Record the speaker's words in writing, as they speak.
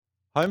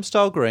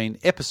Homestyle Green,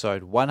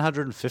 episode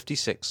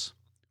 156.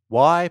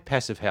 Why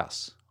Passive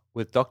House?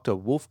 With Dr.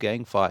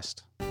 Wolfgang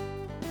Feist.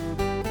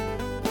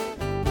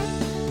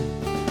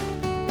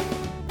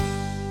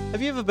 Have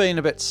you ever been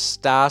a bit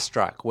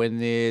starstruck when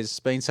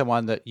there's been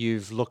someone that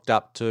you've looked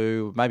up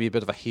to, maybe a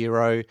bit of a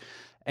hero,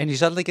 and you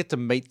suddenly get to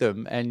meet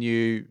them and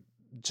you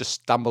just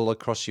stumble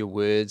across your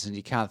words and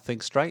you can't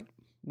think straight?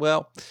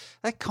 Well,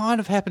 that kind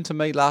of happened to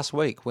me last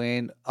week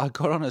when I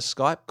got on a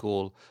Skype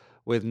call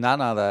with none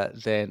other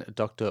than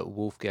Dr.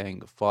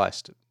 Wolfgang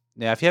Feist.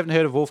 Now, if you haven't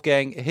heard of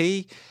Wolfgang,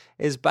 he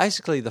is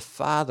basically the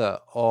father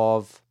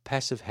of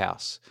Passive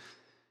House.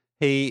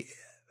 He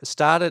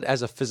started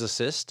as a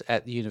physicist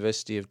at the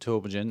University of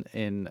Tübingen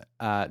in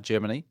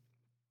Germany,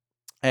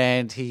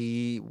 and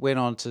he went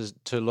on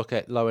to look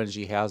at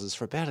low-energy houses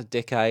for about a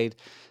decade,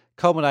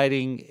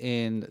 culminating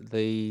in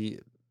the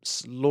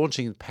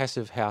launching the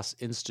Passive House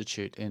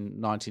Institute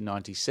in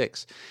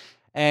 1996.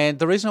 And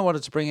the reason I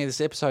wanted to bring this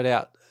episode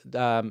out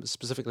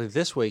specifically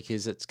this week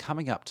is it's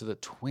coming up to the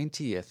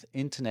 20th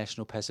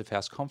International Passive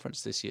House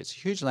Conference this year. It's a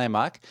huge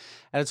landmark,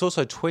 and it's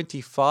also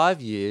 25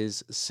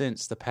 years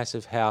since the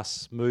Passive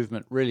House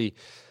movement really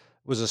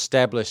was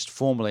established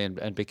formally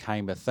and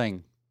became a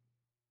thing.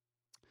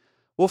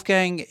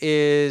 Wolfgang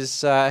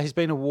he's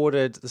been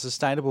awarded the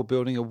Sustainable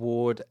Building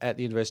Award at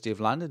the University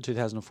of London in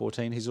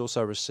 2014. He's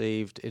also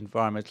received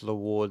environmental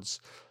awards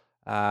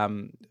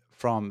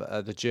from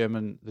the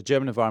German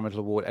Environmental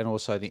Award and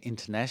also the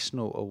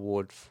International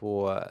Award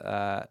for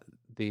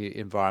the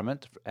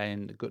Environment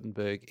in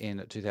Gutenberg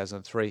in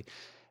 2003.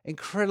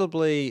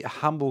 Incredibly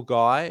humble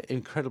guy,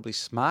 incredibly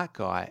smart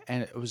guy,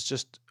 and it was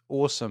just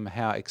awesome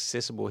how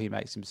accessible he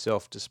makes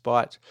himself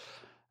despite,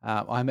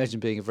 I imagine,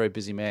 being a very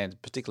busy man,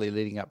 particularly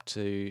leading up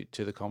to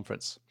the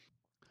conference.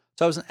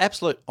 So it was an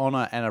absolute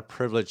honour and a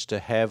privilege to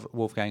have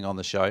Wolfgang on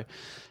the show,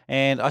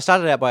 and I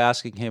started out by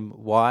asking him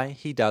why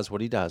he does what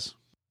he does.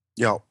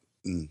 Yeah,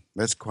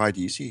 that's quite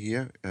easy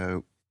here.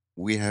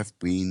 We have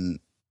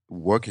been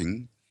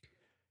working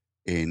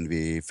in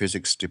the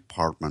physics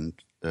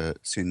department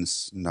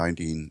since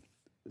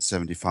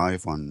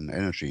 1975 on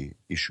energy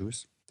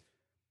issues.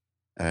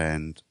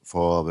 And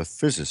for the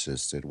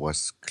physicists, it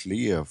was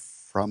clear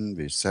from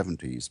the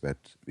 70s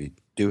that we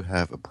do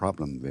have a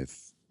problem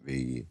with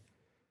the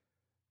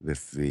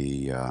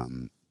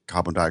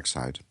carbon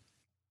dioxide.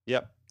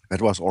 Yep.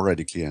 That was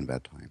already clear in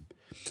that time.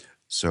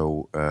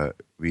 So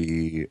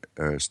we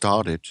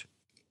started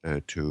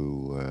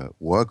to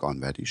work on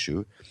that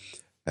issue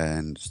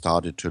and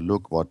started to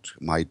look what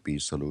might be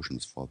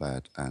solutions for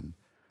that. And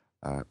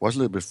it was a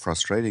little bit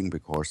frustrating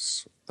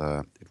because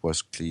it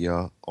was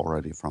clear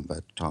already from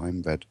that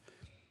time that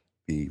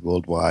the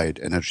worldwide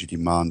energy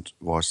demand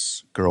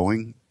was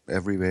growing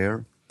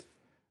everywhere,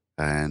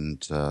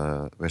 and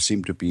there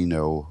seemed to be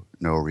no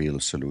real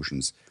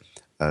solutions.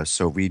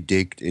 So we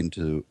digged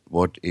into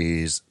what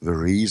is the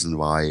reason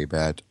why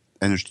that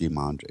energy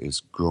demand is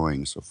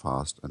growing so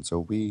fast. And so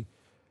we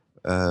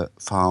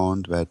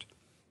found that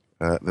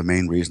the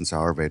main reasons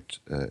are that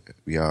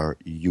we are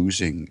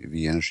using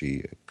the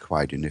energy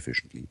quite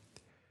inefficiently.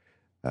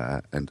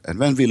 And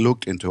when we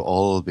looked into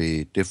all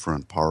the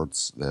different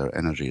parts where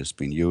energy has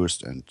been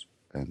used and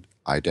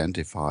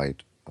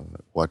identified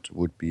what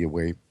would be a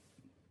way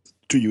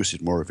to use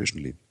it more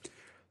efficiently,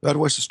 that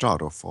was the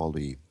start of all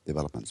the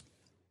developments.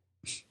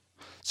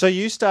 So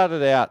you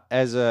started out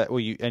as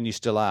you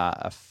still are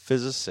a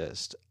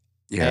physicist.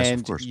 Yes,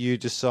 and of course. You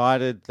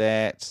decided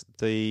that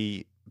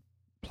the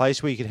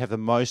place where you could have the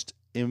most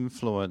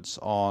influence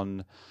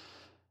on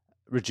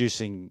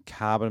reducing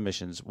carbon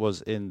emissions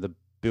was in the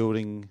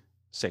building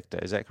sector.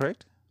 Is that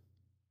correct?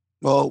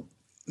 Well,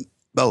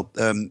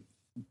 the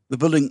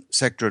building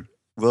sector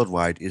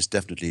worldwide is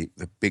definitely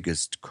the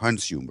biggest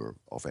consumer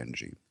of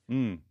energy.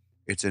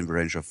 It's in the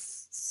range of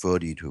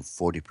 30 to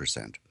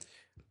 40%.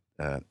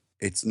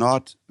 It's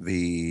not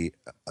the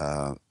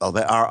there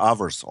are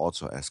others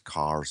also as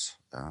cars.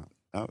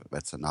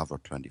 That's another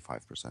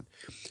 25%.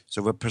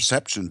 So the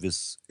perception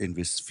in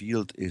this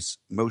field is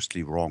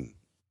mostly wrong.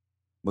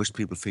 Most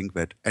people think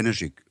that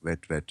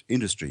that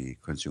industry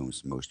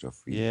consumes most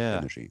of the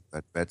energy.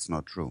 That's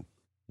not true.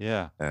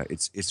 Yeah,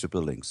 it's the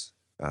buildings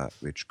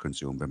which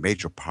consume the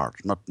major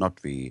part, not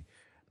more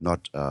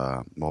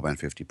than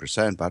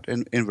 50%, but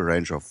in the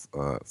range of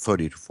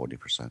 30 to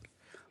 40%.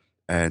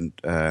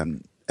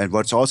 And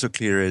what's also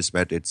clear is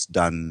that it's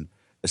done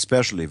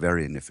especially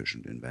very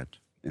inefficient in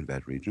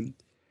that region,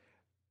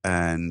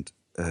 and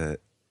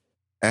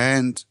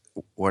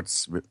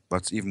what's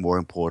even more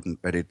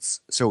important, that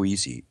it's so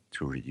easy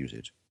to reduce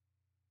it.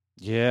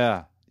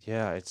 Yeah,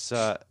 it's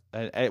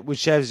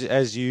which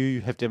as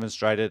you have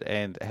demonstrated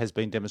and has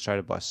been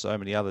demonstrated by so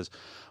many others.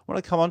 I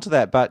want to come on to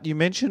that, but you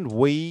mentioned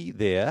we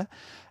there,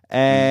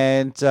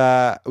 and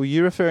were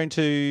you referring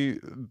to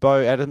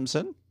Bo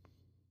Adamson?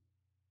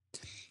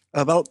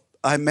 Well,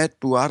 I met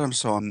Bo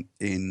Adamson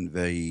in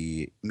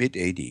the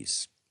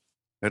mid-'80s.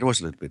 That was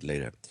a little bit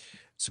later.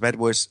 So that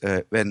was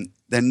when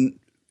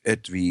then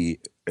at the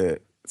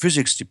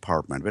physics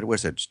department, that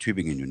was at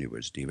Tübingen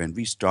University, when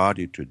we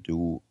started to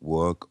do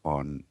work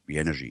on the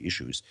energy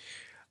issues,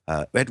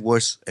 that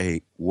was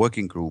a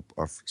working group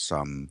of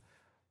some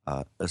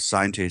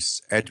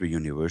scientists at the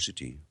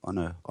university on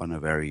a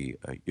very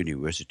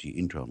university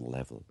internal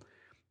level,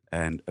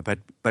 and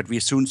but we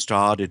soon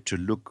started to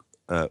look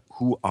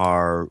who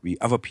are the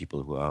other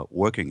people who are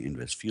working in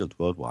this field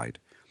worldwide,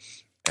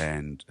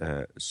 and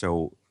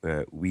so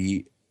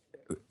we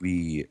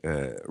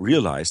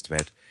realized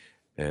that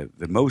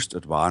the most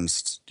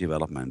advanced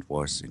development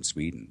was in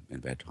Sweden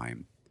at that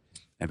time,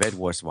 and that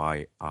was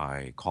why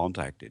I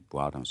contacted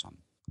Bo Adamson.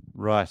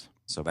 Right.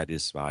 So that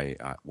is why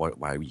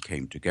we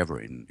came together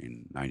in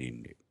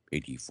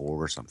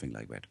 1984 or something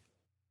like that.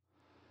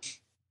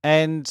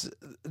 And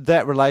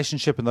that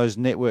relationship and those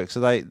networks,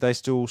 are they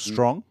still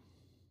strong?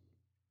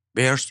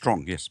 They are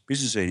strong, yes.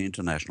 This is an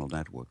international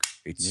network.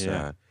 It's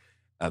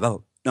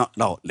well,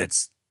 no.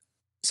 Let's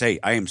say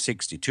I am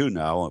 62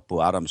 now.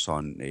 Bo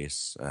Adamson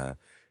is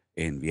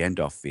in the end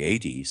of the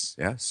 80s.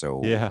 Yeah.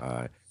 So,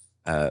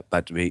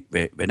 but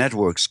the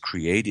networks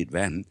created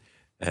then,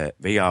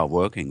 they are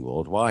working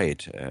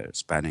worldwide,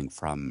 spanning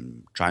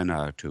from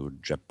China to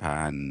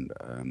Japan,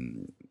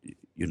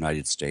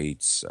 United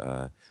States,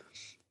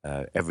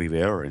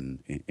 everywhere in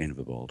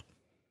the world.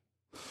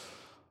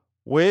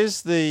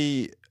 Where's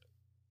the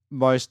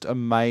most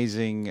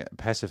amazing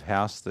passive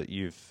house that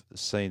you've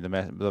seen?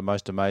 The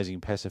most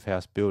amazing passive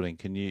house building?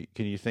 Can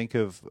you think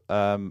of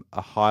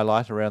a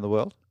highlight around the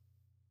world?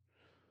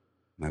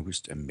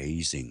 Most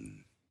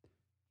amazing.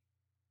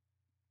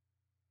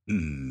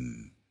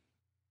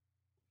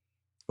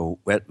 Oh,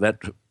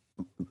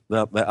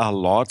 there are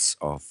lots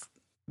of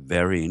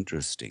very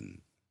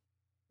interesting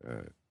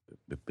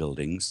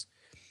buildings.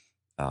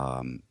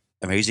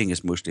 Amazing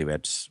is mostly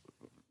that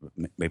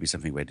maybe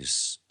something that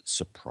is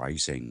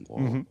surprising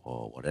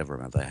or whatever.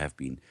 And there have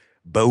been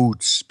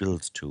boats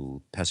built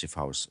to passive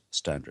house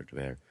standard,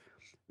 where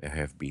there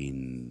have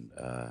been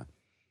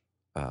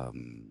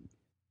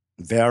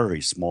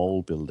very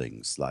small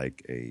buildings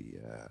like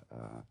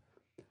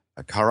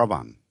a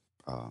caravan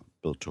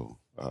built to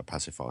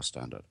passive house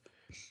standard.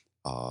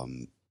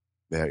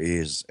 There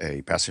is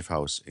a passive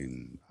house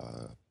in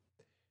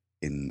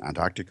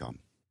Antarctica.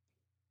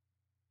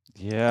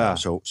 Yeah.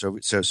 So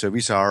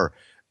these are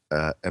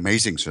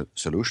amazing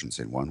solutions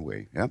in one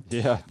way. Yeah.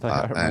 Yeah, they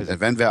are amazing. And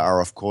then there are,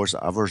 of course,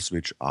 others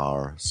which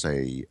are,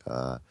 say,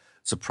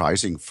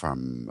 surprising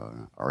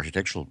from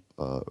architectural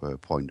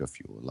point of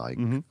view, like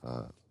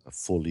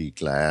fully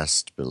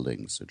glassed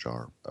buildings, which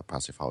are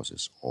passive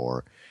houses,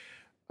 or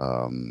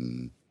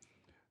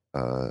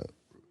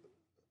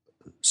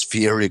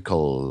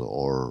spherical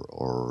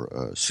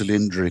or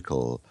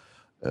cylindrical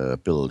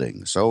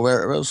buildings. So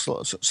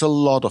there's a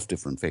lot of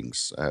different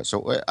things.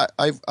 So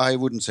I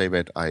wouldn't say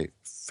that I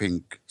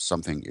think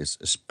something is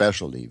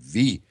especially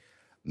the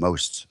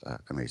most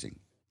amazing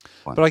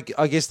one. But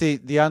I guess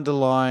the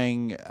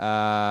underlying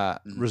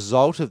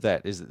result of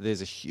that is that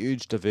there's a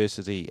huge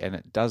diversity, and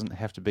it doesn't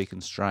have to be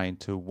constrained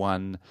to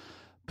one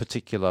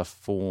particular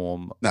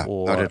form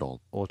or not at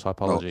all, or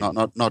typology.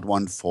 No, not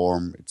one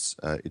form. It's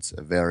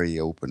a very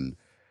open.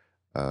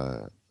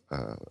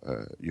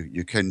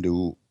 You can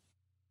do,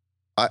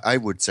 I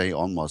would say,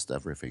 almost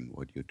everything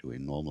what you do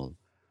in normal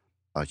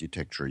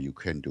architecture you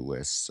can do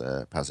as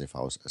passive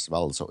house as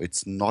well. So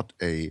it's not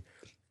a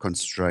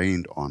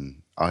constraint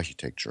on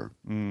architecture.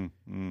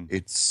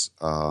 It's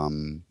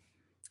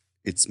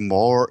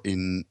more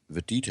in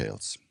the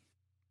details.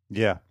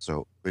 Yeah.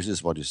 So this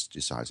is what is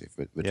decisive.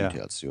 The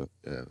details, you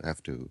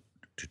have to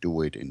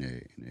do it in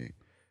a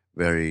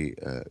very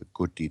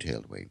good,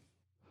 detailed way.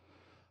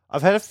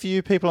 I've had a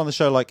few people on the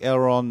show, like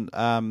Elron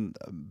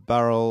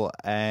Burrell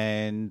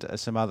and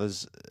some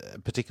others,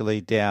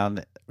 particularly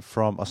down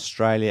from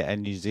Australia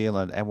and New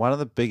Zealand. And one of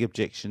the big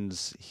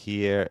objections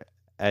here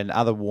and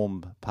other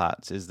warm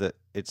parts is that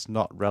it's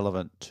not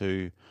relevant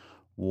to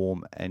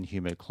warm and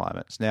humid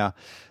climates. Now,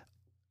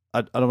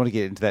 I don't want to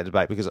get into that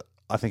debate because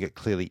I think it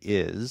clearly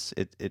is.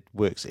 It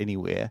works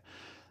anywhere.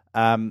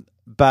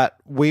 But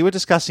we were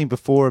discussing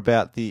before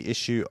about the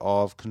issue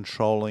of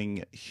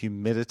controlling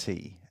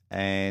humidity,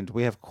 and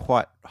we have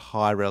quite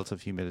high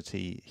relative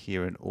humidity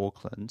here in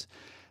Auckland.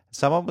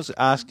 Someone was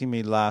asking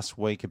me last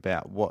week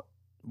about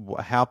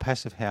how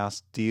passive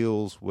house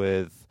deals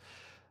with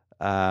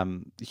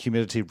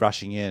humidity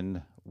rushing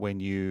in when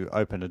you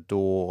open a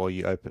door or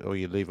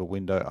you leave a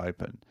window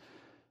open.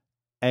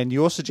 And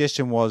your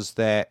suggestion was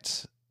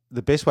that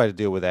the best way to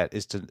deal with that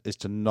is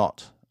to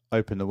not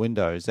open the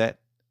window. Is that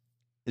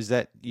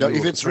no,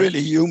 if it's really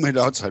humid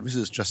outside, this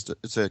is just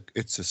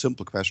it's a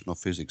simple question of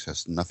physics.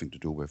 Has nothing to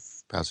do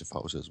with passive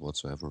houses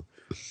whatsoever.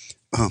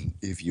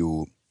 If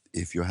you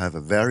have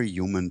a very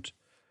humid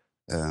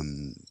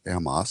air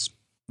mass,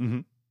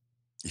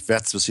 if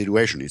that's the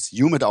situation, it's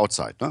humid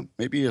outside. No?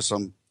 Maybe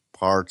some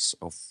parts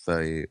of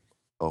a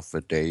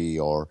day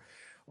or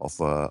of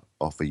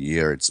a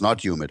year, it's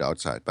not humid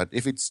outside. But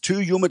if it's too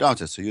humid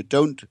outside, so you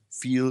don't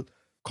feel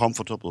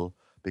comfortable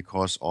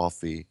because of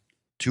the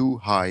too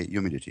high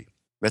humidity,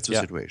 that's the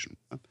situation.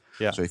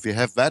 Yeah. So if you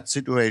have that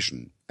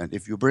situation, and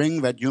if you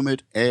bring that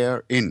humid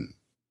air in,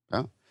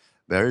 yeah,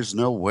 there is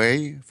no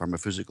way, from a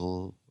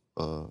physical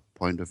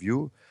point of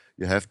view,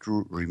 you have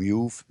to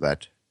remove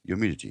that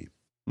humidity.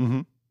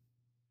 Mm-hmm.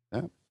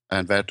 Yeah?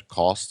 And that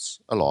costs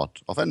a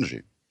lot of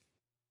energy.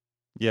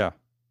 Yeah.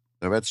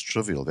 So that's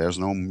trivial. There's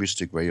no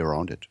mystic way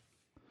around it.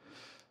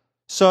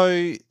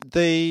 So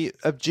the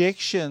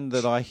objection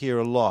that I hear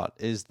a lot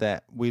is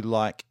that we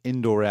like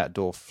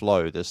indoor-outdoor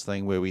flow, this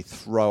thing where we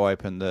throw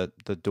open the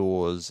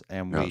doors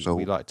and Yeah, we so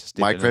like to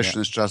step my in and out.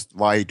 question is just,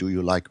 why do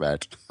you like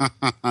that?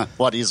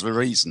 What is the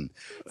reason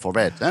for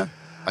that? Huh?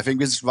 I think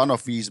this is one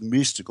of these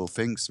mystical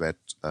things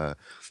that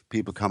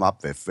people come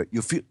up with. That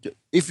you feel,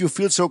 if you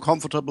feel so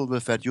comfortable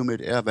with that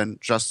humid air, then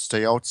just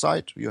stay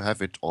outside. You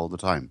have it all the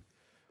time.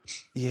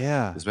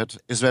 Yeah.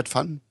 Is that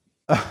fun?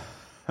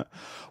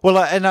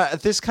 Well,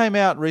 this came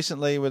out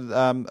recently with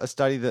a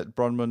study that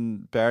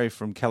Bronwyn Barry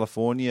from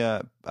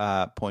California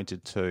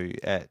pointed to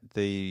at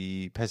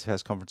the Passive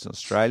House Conference in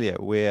Australia,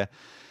 where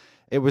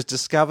it was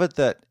discovered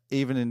that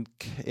even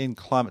in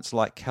climates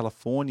like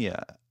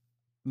California,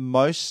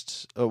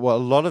 a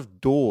lot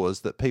of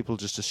doors that people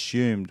just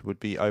assumed would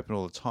be open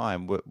all the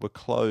time were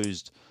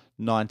closed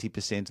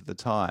 90% of the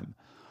time.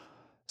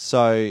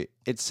 So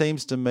it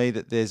seems to me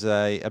that there's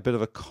a bit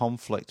of a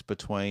conflict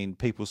between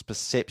people's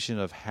perception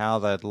of how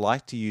they'd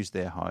like to use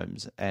their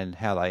homes and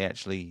how they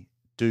actually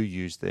do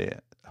use their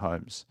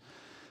homes.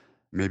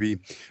 Maybe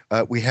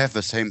we have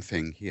the same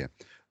thing here.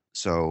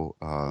 So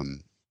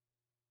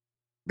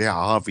there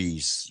are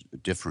these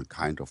different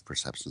kind of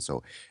perceptions.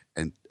 So,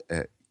 and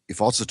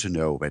if also to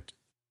know that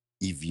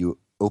if you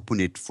open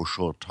it for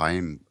short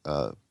time,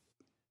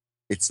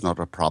 it's not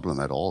a problem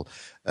at all.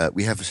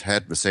 We have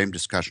had the same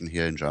discussion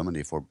here in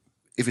Germany. For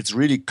if it's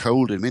really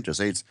cold in winter,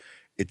 say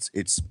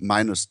it's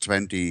minus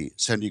 20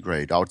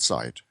 centigrade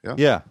outside. Yeah,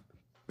 Yeah.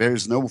 there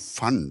is no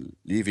fun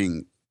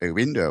leaving a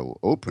window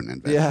open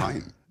in that Yeah.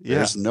 time. Yeah.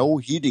 There is no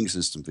heating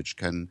system which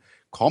can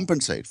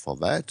compensate for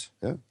that.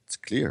 Yeah, it's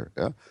clear.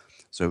 Yeah,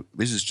 so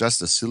this is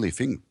just a silly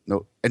thing.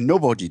 No, and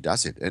nobody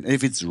does it. And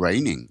if it's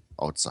raining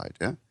outside,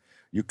 yeah,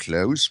 you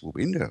close the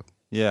window.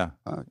 Yeah.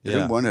 You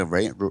don't want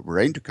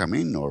rain to come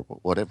in or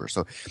whatever.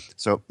 So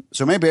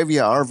maybe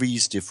there are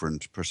these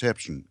different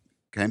perception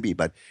can be.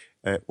 But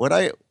what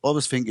I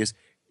always think is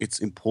it's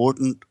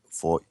important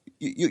for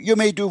you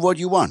may do what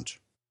you want.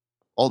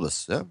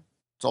 Always, yeah.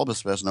 It's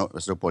always there's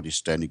nobody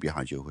standing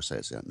behind you who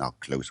says, yeah, now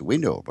close the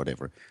window or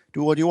whatever.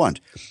 Do what you want.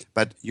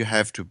 But you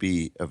have to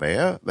be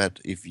aware that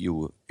if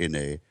you in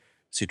a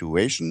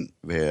situation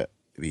where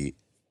the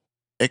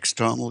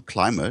external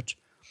climate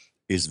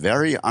is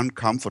very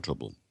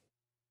uncomfortable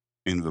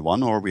in the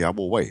one or the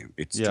other way.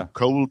 It's too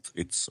cold,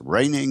 it's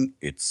raining,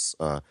 it's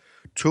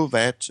too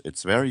wet,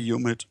 it's very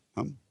humid.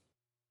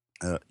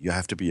 You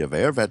have to be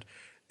aware that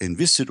in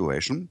this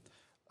situation,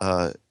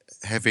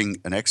 having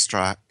an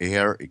extra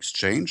air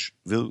exchange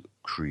will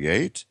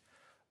create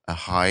a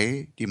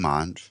high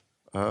demand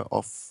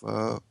of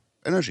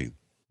energy.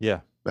 Yeah.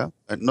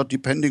 And not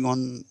depending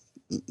on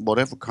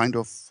whatever kind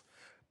of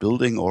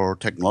building or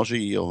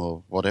technology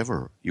or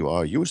whatever you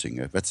are using.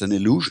 That's an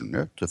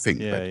illusion to think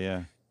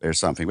that there's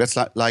something. That's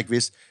like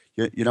this.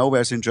 You know,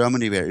 whereas in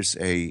Germany there is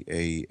a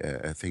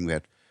thing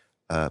that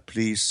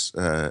please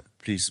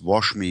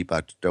wash me,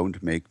 but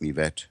don't make me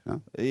wet.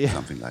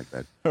 Something like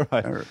that.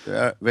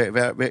 Right.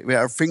 There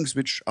are things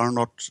which are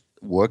not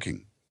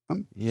working.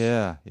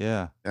 Yeah.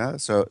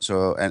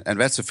 So and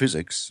that's the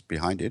physics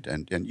behind it,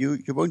 and you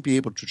won't be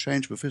able to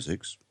change the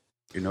physics,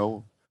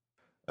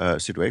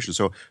 situation.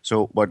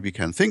 So what we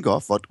can think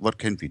of, what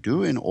can we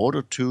do in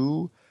order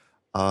to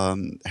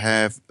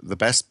have the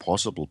best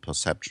possible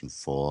perception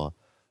for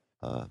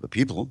the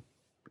people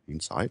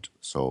inside?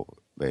 So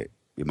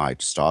we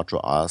might start to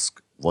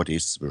ask, what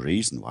is the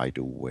reason? Why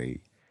do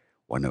we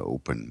want to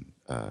open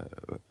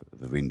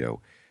the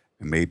window?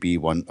 And maybe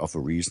one of the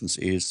reasons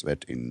is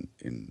that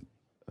in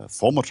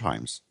former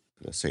times,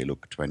 let's say,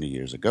 look, 20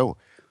 years ago,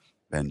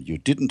 when you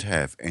didn't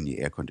have any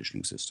air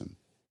conditioning system,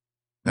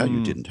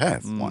 you didn't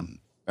have one.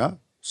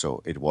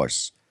 So it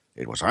was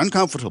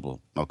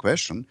uncomfortable, no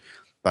question,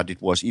 but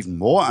it was even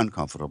more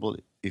uncomfortable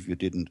if you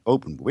didn't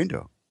open the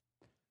window.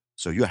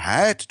 So you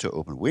had to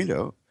open the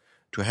window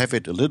to have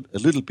it a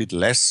little bit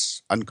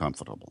less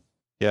uncomfortable.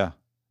 Yeah.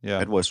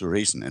 That was the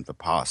reason in the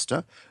past.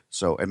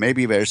 So and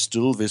maybe there's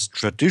still this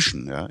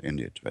tradition in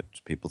it that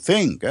people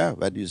think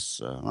that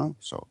is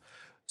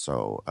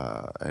so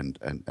and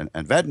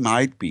that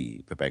might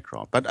be the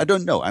background, but I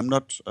don't know. I'm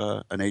not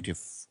a native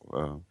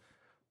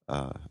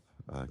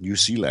New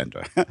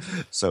Zealander,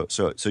 so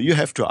you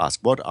have to ask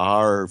what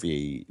are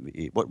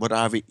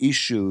the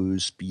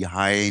issues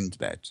behind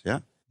that?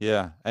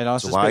 Yeah, and I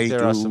suspect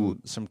there are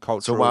some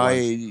cultural. So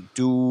why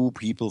do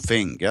people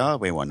think?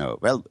 We want to know.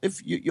 Well,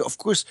 if you of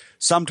course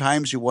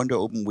sometimes you want to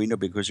open window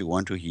because you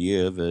want to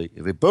hear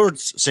the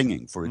birds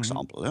singing, for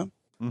example.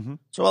 Mm-hmm.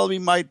 So we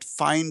might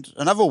find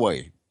another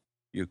way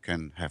you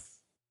can have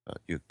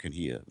you can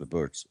hear the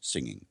birds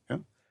singing.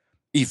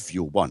 If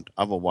you want.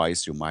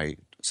 Otherwise, you might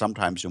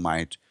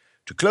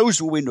to close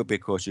the window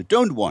because you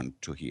don't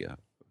want to hear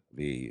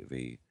the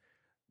the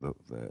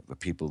the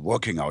people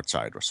working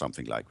outside or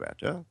something like that.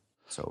 Yeah.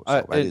 So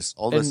that is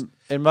always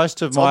in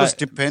most of it's my always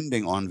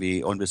depending on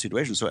the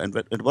situation. So and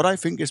what I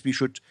think is we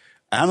should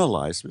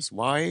analyze is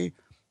why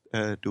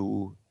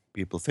do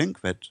people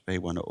think that they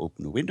want to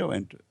open a window,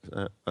 and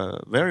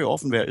very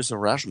often there is a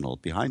rationale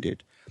behind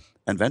it,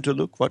 and then to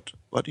look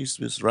what is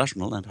this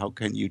rationale and how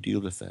can you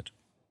deal with that.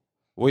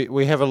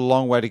 we have a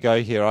long way to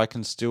go here. I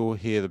can still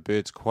hear the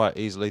birds quite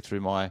easily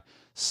through my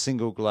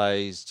single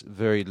glazed,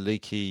 very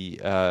leaky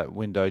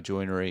window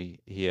joinery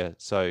here.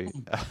 So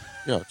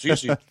Yeah, it's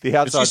easy. the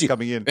outside's It's easy.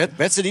 coming in.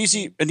 That's an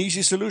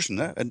easy solution,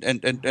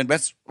 and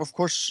that's of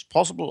course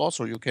possible.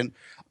 Also, you can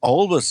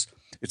always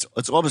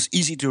it's always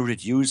easy to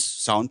reduce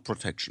sound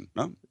protection.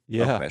 No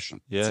Yeah,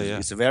 question. yeah, yeah,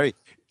 It's a very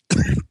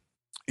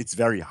it's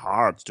very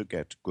hard to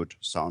get good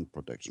sound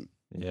protection.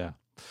 yeah.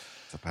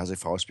 For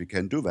passive house, we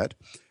can do that,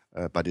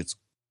 but it's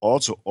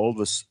also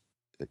always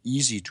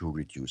easy to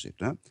reduce it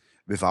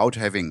without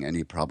having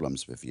any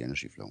problems with the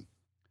energy flow.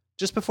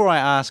 Just before I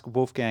ask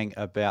Wolfgang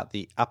about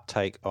the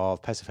uptake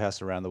of passive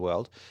house around the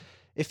world,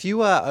 if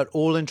you are at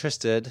all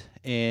interested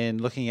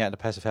in looking at a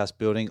passive house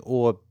building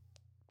or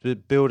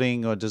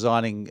building or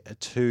designing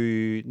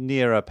to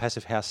near a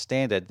passive house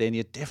standard, then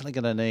you're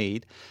definitely going to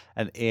need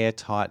an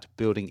airtight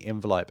building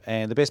envelope.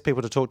 And the best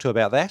people to talk to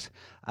about that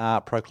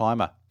are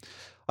ProClimate.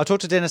 I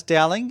talked to Dennis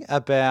Dowling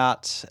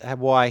about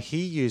why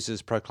he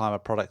uses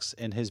ProClimate products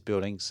in his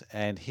buildings,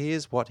 and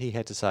here's what he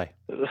had to say.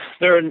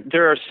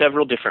 There are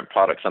several different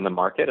products on the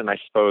market, and I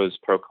suppose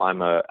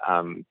ProClimate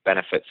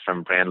benefits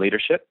from brand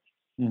leadership.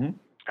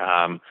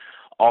 Mm-hmm.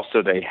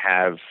 Also, they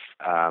have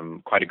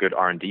quite a good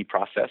R&D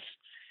process.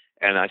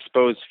 And I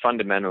suppose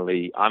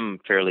fundamentally, I'm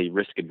fairly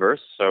risk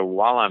adverse. So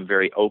while I'm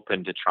very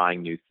open to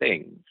trying new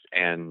things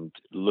and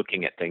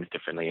looking at things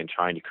differently and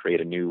trying to create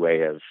a new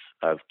way of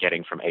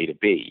getting from A to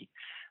B,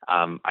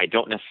 I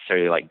don't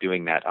necessarily like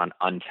doing that on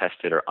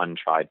untested or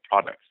untried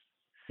products.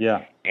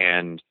 Yeah.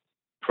 And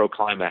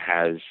ProClimate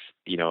has,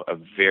 a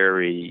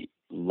very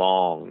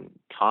long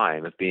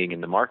time of being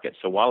in the market.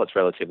 So while it's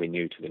relatively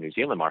new to the New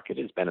Zealand market,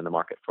 it's been in the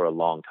market for a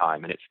long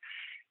time, and it's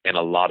in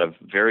a lot of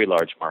very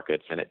large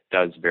markets, and it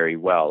does very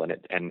well.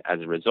 And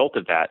as a result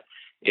of that,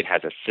 it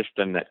has a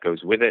system that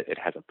goes with it. It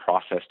has a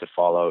process to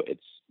follow.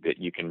 That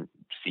you can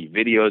see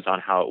videos on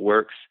how it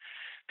works.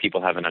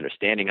 People have an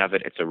understanding of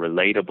it. It's a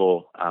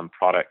relatable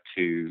product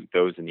to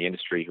those in the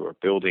industry who are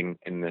building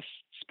in this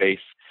space.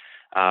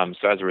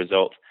 So as a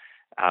result,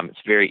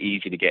 it's very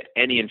easy to get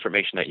any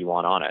information that you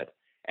want on it.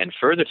 And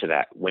further to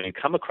that, when you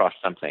come across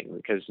something,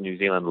 because New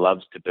Zealand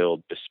loves to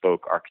build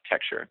bespoke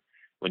architecture,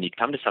 when you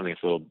come to something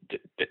that's a little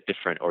bit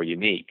different or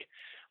unique,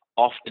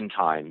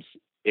 oftentimes,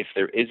 if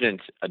there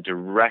isn't a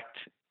direct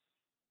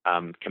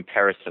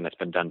comparison that's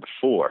been done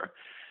before,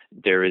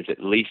 there is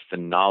at least the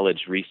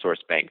knowledge resource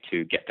bank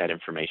to get that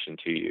information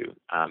to you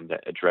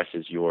that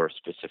addresses your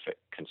specific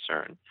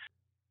concern.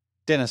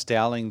 Dennis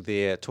Dowling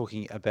there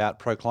talking about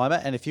ProClimate.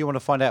 And if you want to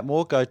find out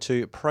more, go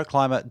to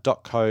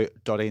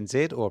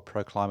proclimate.co.nz or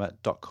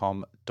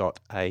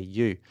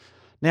proclimate.com.au.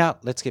 Now,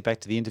 let's get back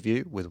to the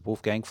interview with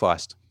Wolfgang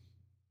Feist.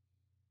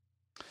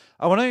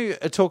 I want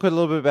to talk a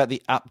little bit about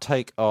the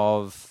uptake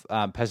of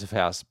Passive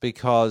House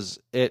because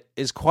it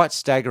is quite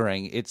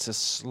staggering. It's a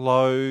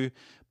slow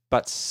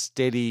but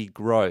steady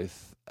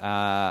growth.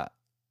 And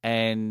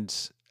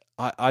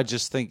I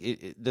just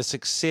think the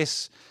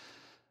success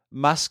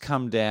must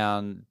come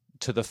down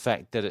to the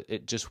fact that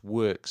it just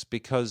works,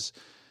 because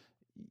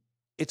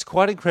it's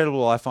quite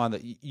incredible, I find,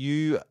 that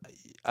you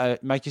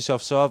make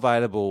yourself so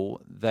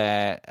available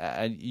that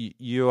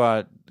you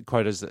are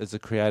quoted as the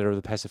creator of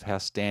the Passive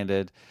House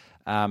standard,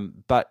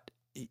 but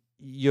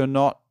you're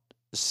not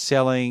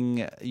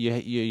selling.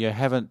 You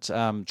haven't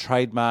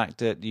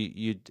trademarked it.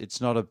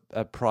 It's not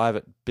a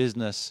private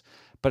business,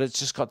 but it's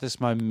just got this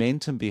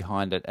momentum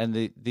behind it.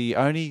 And the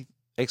only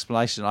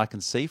explanation I can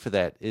see for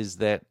that is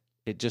that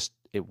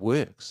it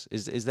works.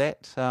 Is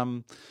that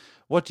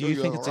what do you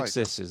think its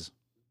success is?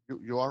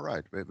 You are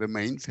right. The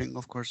main thing,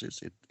 of course,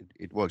 is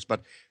it works,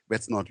 but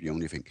that's not the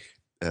only thing.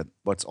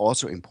 What's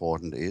also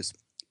important is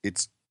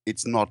it's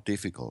not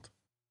difficult.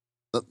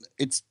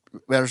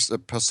 There's a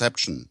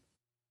perception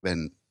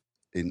when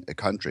in a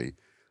country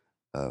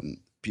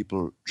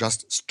people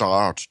just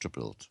start to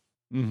build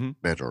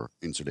better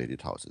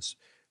insulated houses.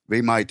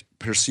 They might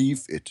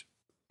perceive it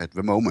at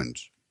the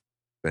moment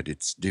that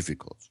it's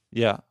difficult.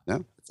 Yeah.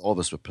 It's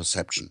always with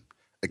perception.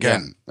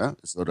 Again,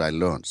 it's what I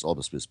learned. It's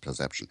always with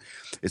perception.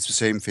 It's the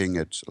same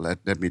thing.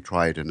 Let me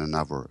try it in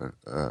another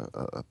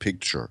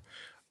picture.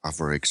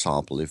 For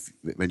example,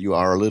 when you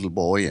are a little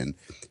boy and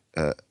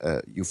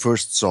you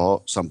first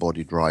saw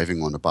somebody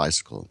driving on a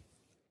bicycle,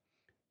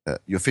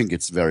 you think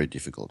it's very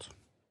difficult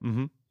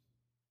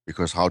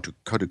because how to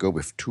go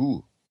with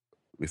two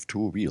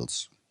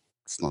wheels,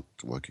 it's not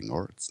working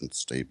or it's not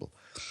stable.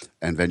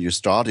 And when you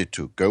started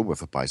to go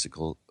with a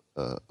bicycle,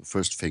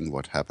 first thing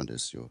what happened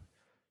is you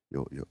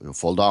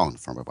fall down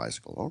from a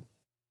bicycle.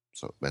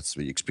 So that's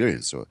the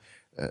experience. So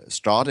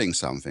starting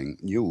something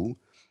new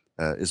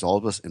is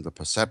always in the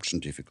perception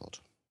difficult.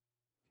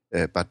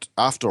 But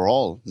after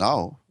all,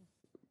 now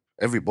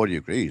everybody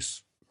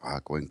agrees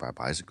going by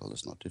bicycle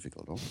is not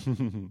difficult. No?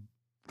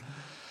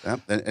 Yeah?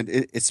 And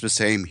it's the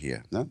same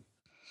here. No?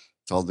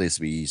 It's all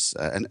these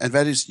and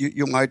that is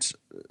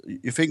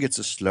you think it's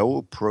a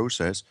slow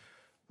process.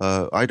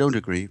 I don't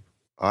agree.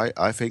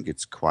 I think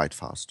it's quite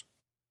fast.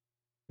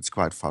 It's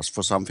quite fast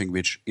for something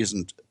which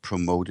isn't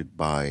promoted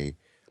by,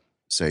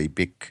 say,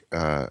 big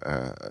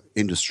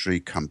industry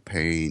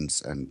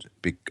campaigns and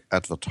big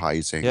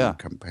advertising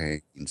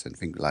campaigns and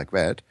things like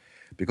that,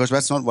 because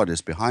that's not what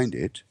is behind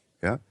it.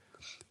 Yeah,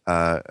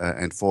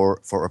 and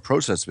for a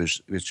process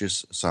which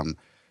is some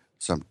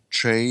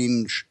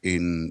change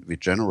in the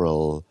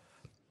general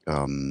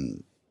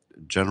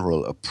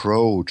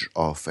approach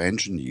of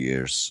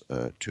engineers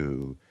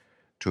to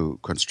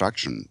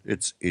construction,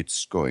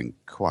 it's going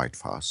quite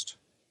fast.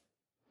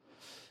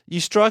 You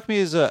strike me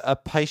as a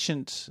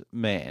patient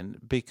man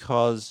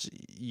because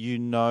you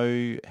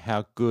know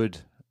how good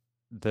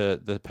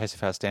the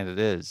passive house standard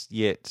is,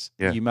 yet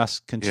you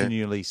must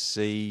continually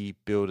see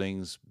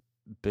buildings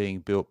being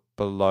built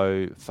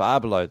far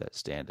below that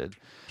standard.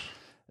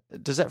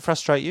 Does that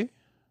frustrate you?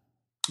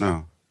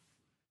 No.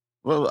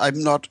 Well,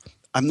 I'm not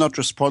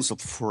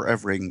responsible for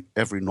every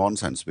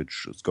nonsense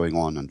which is going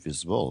on in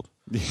this world.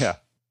 Yeah.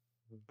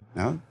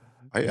 No,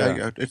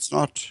 it's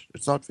not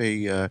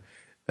the.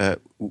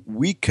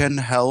 We can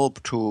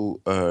help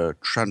to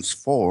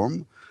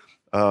transform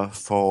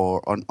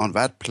on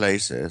that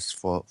places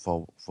for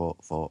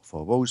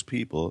those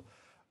people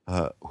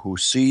who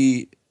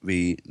see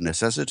the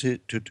necessity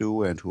to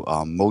do and who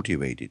are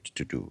motivated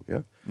to do.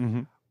 Yeah,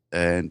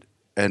 and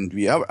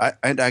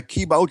I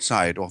keep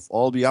outside of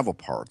all the other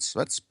parts.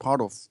 That's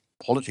part of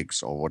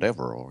politics or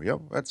whatever. Or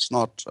that's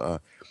not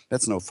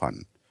that's no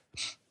fun.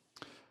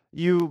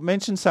 You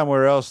mentioned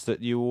somewhere else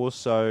that you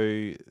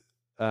also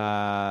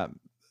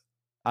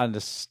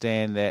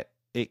understand that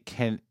it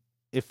can,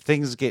 if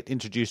things get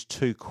introduced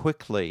too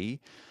quickly,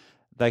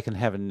 they can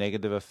have a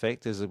negative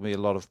effect. There's going to be a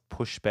lot of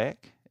pushback.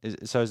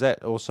 So is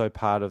that also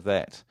part of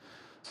that?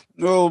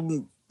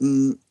 Well,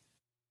 in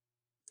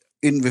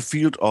the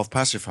field of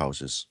passive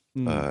houses,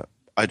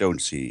 I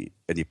don't see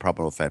any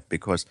problem with that,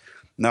 because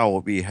now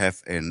we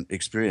have an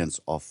experience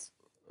of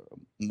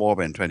more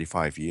than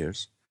 25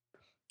 years,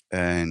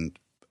 and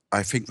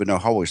I think the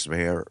know-how is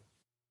there.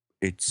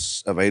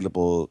 It's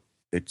available.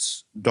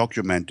 It's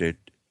documented.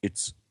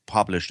 It's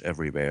published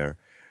everywhere.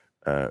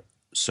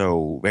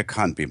 So there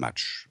can't be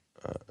much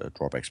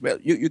drawbacks. Well,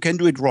 you can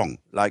do it wrong,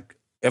 like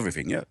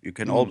everything. Yeah, you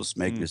can always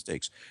make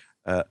mistakes,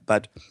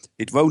 but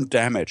it won't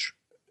damage.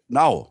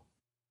 Now,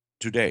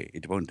 today,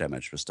 it won't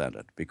damage the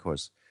standard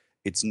because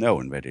it's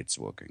known that it's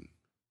working.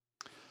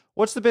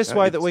 What's the best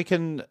way that we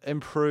can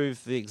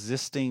improve the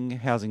existing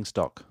housing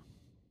stock?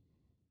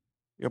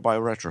 By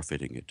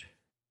retrofitting it.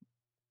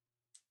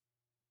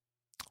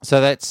 So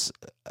that's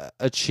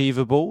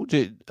achievable.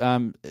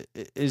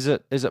 Is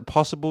it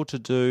possible to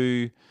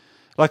do?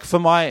 Like for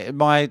my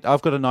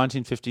I've got a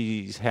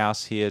 1950s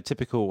house here,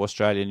 typical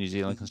Australian New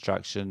Zealand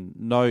construction,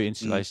 no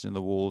insulation in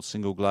the walls,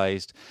 single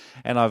glazed,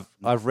 and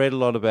I've read a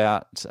lot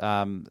about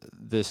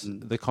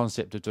the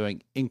concept of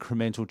doing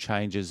incremental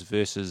changes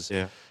versus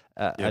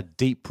a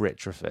deep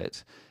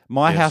retrofit.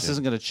 My house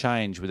isn't going to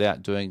change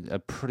without doing a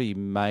pretty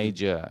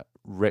major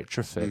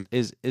retrofit.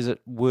 Is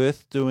it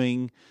worth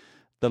doing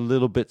the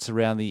little bits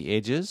around the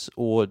edges,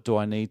 or do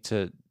I need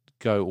to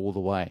go all the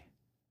way?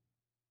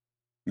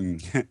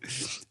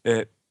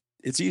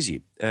 It's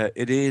easy.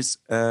 It is.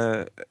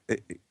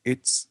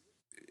 It's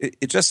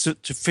just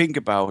to think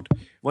about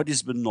what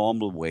is the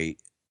normal way.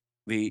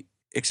 The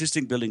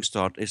existing building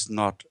stock is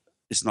not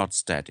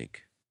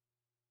static.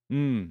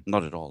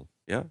 Not at all.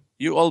 Yeah,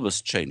 you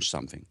always change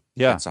something.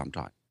 At some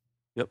time.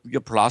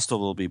 Your plaster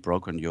will be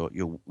broken. Your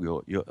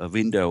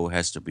window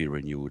has to be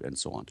renewed, and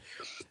so on.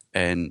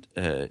 And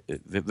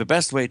the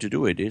best way to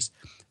do it is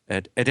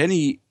at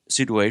any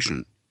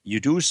situation you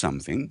do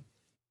something,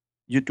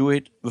 you do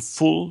it the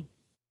full,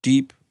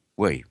 deep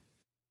way.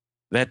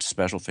 That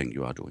special thing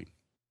you are doing.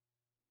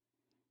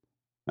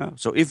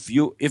 So if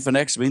the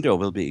next window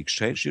will be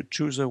exchanged, you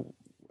choose a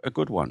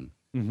good one,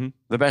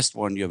 the best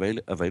one you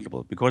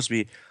available, because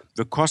the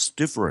cost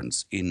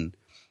difference in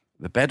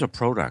the better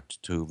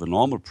product to the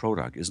normal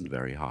product isn't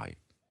very high.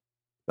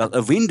 Well,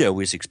 a window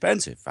is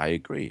expensive, I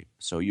agree.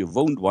 So you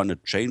won't want to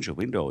change a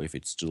window if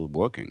it's still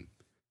working.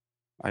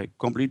 I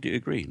completely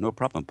agree, no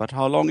problem. But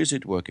how long is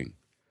it working?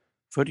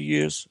 30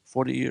 years,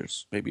 40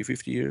 years, maybe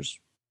 50 years?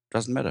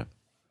 Doesn't matter.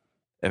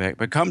 There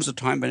comes a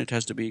time when it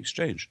has to be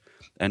exchanged.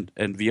 And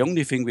the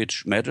only thing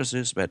which matters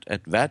is that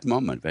at that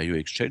moment where you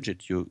exchange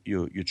it,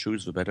 you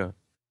choose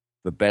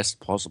the best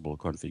possible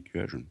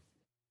configuration.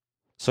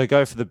 So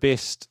go for the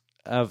best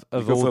of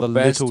all the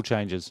little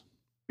changes.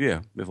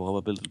 Yeah, with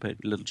all the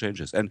little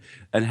changes, and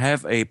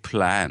have a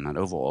plan, an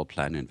overall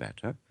plan in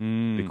that,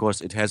 because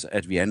it has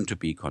at the end to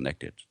be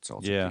connected. It's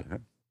also clear,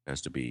 it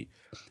has to be,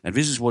 and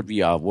this is what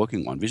we are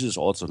working on. This is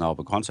also now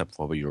the concept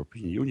for the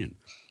European Union.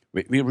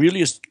 We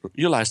really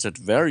realized that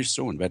very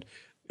soon that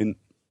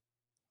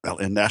Well,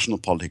 in national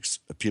politics,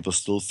 people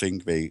still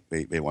think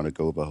they want to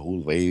go the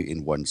whole way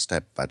in one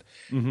step, but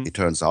Hmm. it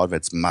turns out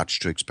that's much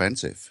too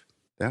expensive.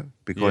 Yeah,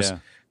 because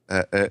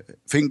Yeah.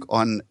 think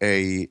on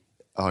a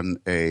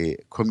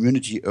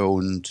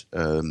community-owned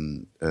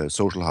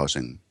social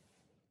housing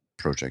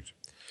project.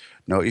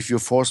 Now, if you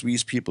force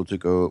these people to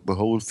go the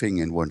whole thing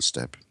in one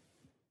step,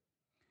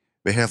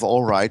 they have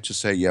all right to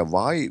say, yeah,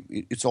 why?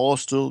 It's all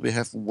still, we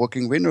have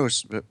working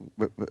windows,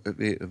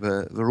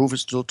 the roof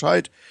is still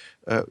tight,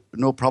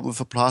 no problem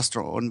for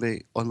plaster on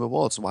the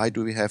walls. Why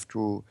do we have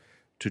to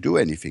do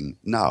anything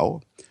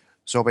now?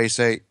 So they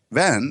say,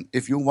 then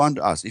if you want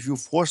us, if you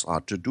force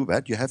us to do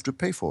that, you have to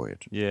pay for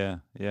it. Yeah.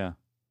 Yeah.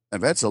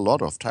 And that's a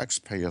lot of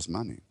taxpayers'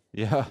 money.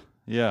 Yeah.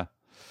 Yeah.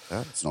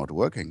 Yeah, it's not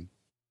working.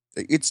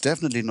 It's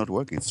definitely not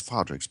working. It's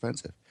far too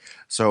expensive.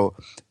 So,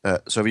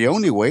 so the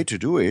only way to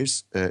do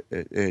is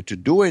to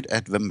do it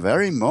at the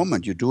very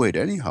moment you do it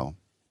anyhow.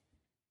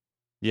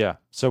 Yeah.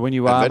 So when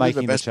you And are that is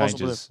the making the best possible.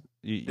 changes,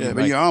 you Yeah, when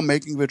make. you are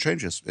making the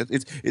changes,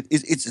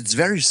 it's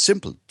very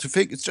simple to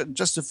think. It's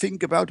just to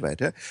think about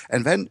that. Yeah?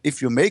 And then if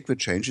you make the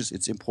changes,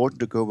 it's important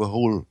to go the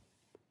whole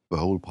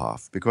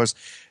path, because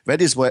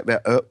that is where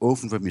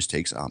often the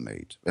mistakes are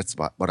made. That's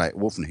what I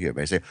often hear.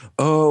 They say,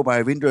 "Oh,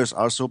 my windows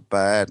are so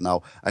bad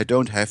now. I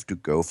don't have to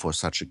go for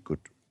such a good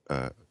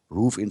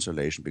roof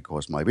insulation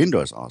because my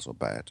windows are so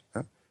bad."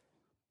 Yeah?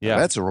 Yeah.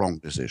 That's a wrong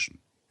decision.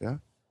 Yeah,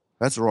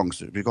 that's wrong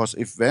decision, because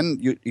if then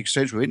you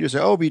exchange the window, you say,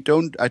 "Oh,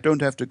 I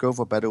don't have to go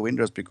for better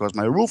windows because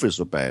my roof is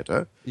so bad."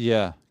 Huh?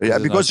 Yeah. Yeah, There's no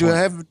because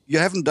point. you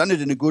haven't done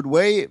it in a good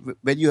way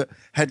when you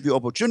had the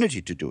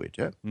opportunity to do it.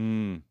 Yeah.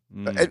 Mm.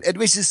 And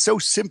this is so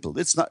simple.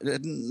 It's not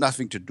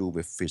nothing to do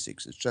with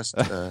physics. It's just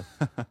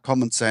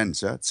common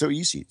sense. Yeah? It's so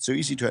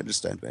easy to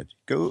understand that.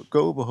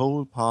 Go the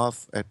whole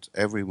path at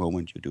every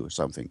moment you do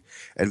something.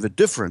 And the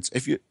difference,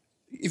 if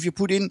you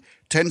put in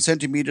 10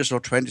 centimeters or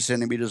 20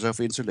 centimeters of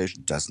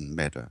insulation, doesn't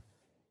matter.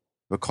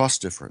 The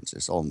cost difference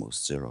is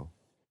almost zero.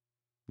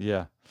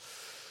 Yeah.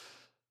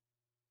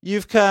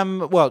 You've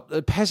come, well,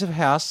 Passive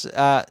House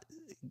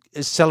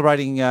is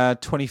celebrating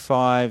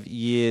 25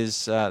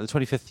 years, the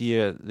 25th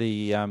year,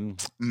 the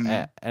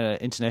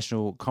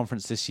international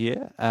conference this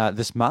year,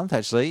 this month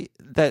actually.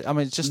 That, I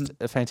mean, it's just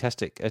a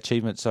fantastic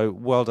achievement. So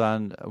well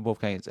done,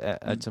 Wolfgang.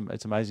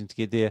 It's amazing to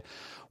get there.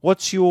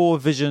 What's your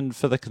vision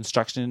for the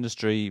construction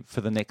industry for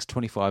the next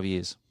 25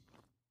 years?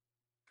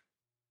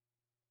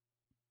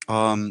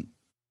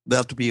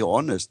 Well, to be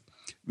honest,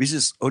 this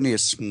is only a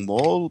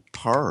small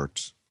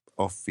part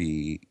of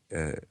the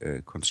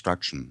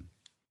construction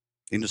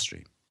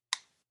industry.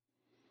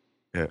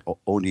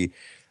 Only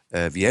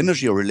the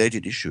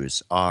energy-related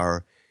issues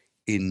are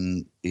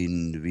in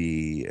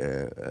the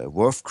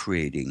worth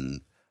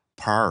creating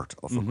part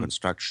of the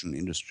construction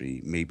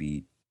industry,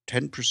 maybe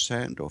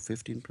 10% or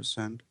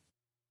 15%.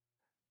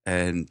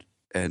 And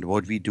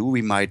what we do,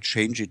 we might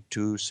change it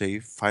to say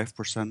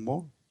 5%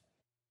 more,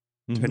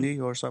 20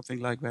 or something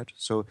like that.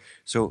 So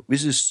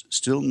this is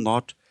still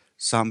not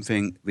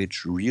something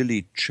which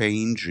really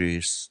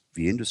changes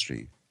the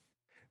industry.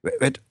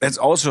 That's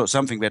also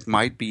something that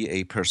might be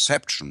a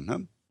perception, huh,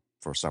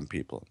 for some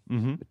people,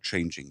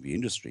 changing the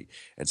industry.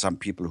 And some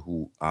people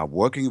who are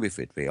working with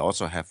it, they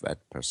also have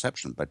that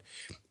perception. But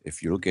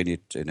if you look at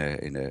it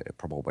in a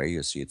proper way,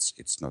 you see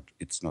it's not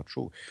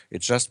true.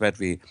 It's just that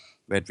the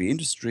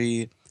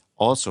industry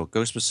also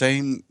goes the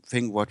same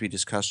thing what we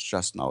discussed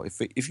just now.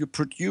 If you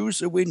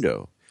produce a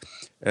window,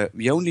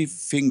 the only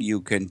thing you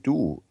can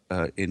do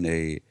in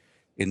a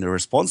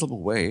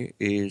responsible way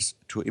is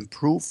to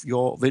improve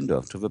your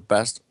window to the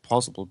best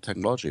possible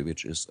technology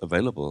which is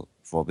available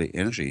for the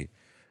energy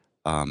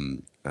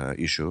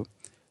issue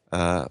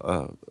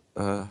at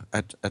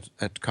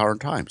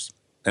current times.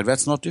 And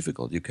that's not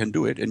difficult. You can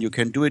do it, and you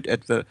can do it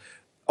at the.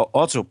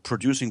 Also,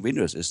 producing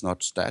windows is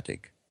not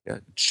static. Yeah,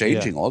 it's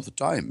changing all the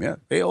time. Yeah,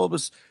 they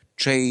always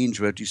change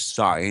their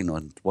design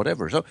and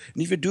whatever. So,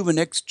 and if you do the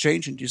next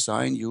change in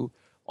design, you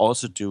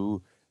also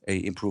do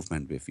a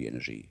improvement with the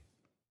energy,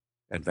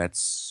 and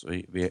that's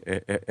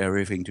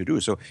everything to do.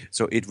 So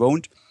it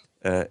won't,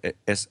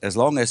 as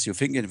long as you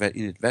think in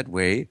it that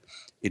way,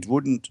 it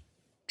wouldn't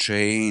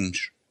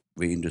change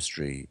the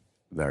industry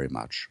very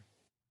much.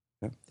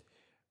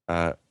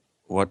 Yeah?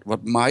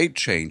 What might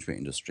change the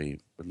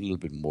industry a little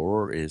bit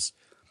more is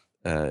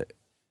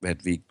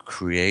that we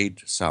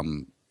create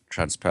some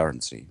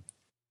transparency.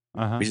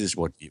 This is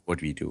what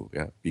we do.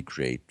 Yeah, we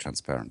create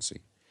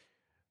transparency,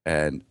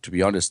 and to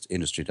be honest,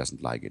 industry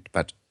doesn't like it,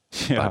 but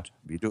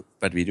we do.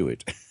 But we do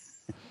it.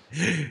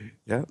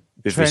 Yeah,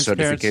 with the Transparency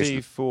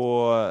certification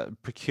for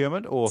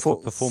procurement or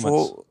for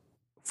performance?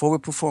 For the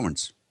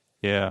performance.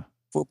 Yeah.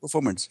 For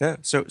performance. Yeah.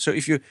 So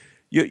if you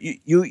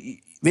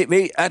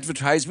we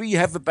advertise, we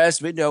have the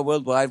best window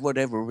worldwide,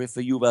 whatever, with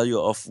a U value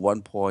of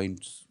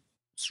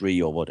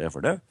 1.3 or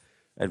whatever, no?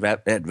 And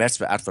that's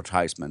the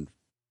advertisement,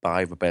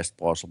 buy the best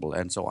possible,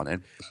 and so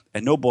on.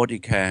 And nobody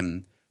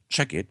can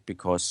check it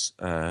because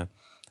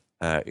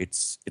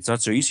it's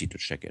not so easy to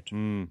check it.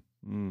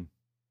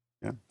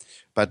 Yeah.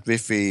 But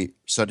with the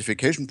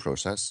certification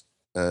process,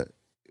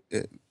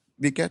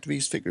 we get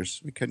these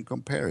figures. We can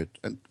compare it,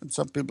 and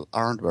some people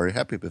aren't very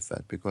happy with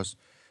that because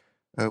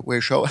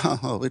we show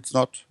it's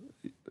not.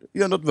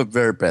 You're not the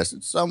very best.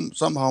 It's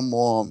somehow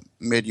more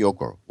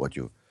mediocre what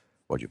you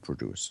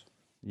produce.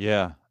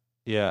 Yeah,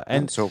 yeah,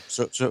 And and so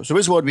this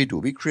is what we do.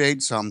 We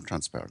create some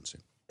transparency.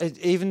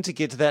 even to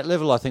get to that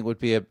level, I think would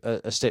be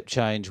a step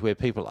change where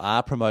people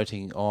are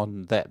promoting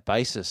on that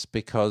basis,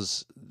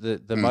 because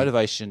the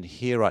motivation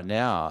here right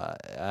now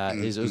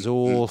is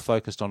all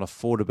focused on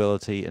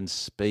affordability and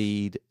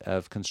speed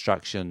of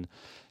construction.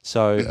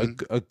 So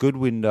a good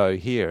window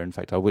here, in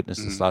fact, I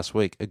witnessed this last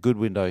week, a good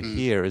window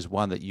here is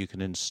one that you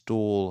can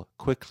install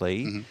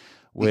quickly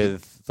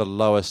with the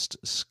lowest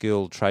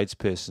skilled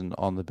tradesperson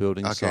on the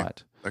building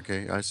site.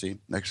 Okay, I see.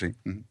 Actually.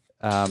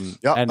 And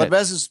but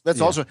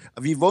that's also,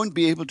 we won't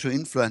be able to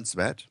influence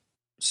that,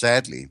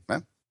 sadly.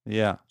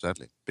 Yeah.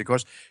 Sadly,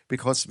 because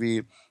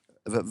the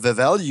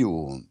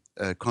value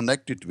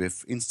connected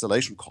with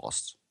installation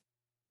costs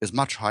is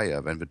much higher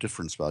than the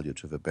difference value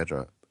to the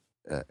better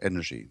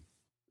energy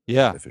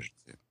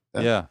efficiency.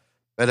 Yeah.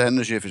 Better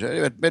energy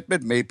efficiency,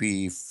 but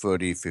maybe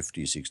 30,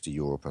 50, 60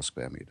 euro per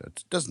square meter.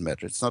 It doesn't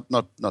matter. It's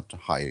not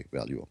high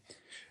value,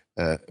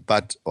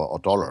 but or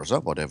dollars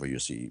or whatever you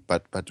see.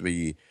 But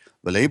the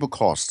labor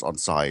cost on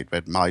site,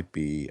 that might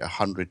be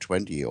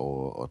 120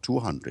 or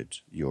 200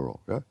 euro.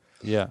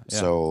 Yeah.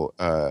 So,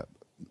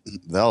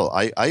 well,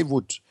 I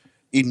would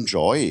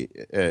enjoy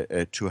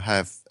to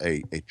have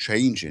a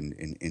change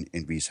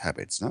in these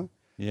habits. No.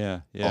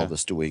 Yeah.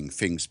 Always doing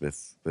things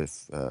with the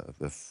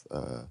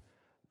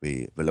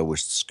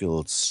lowest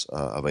skills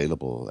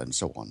available and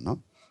so on.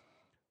 No.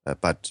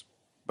 But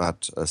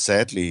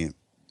sadly,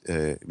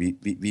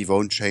 we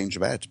won't change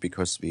that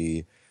because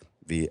the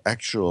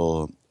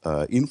actual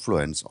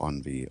influence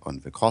on the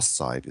cost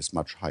side is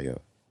much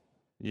higher.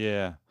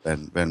 Yeah.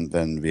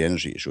 Than the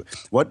energy issue.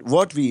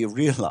 What we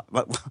realize,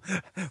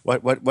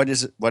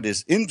 what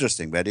is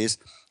interesting, that is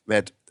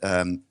that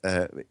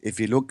if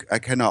you look, I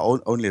can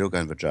only look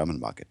at the German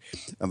market.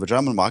 On the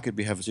German market,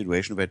 we have a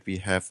situation that we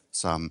have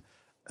some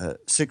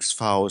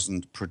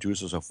 6,000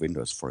 producers of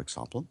windows, for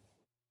example.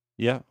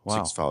 Yeah.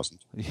 Wow. 6,000.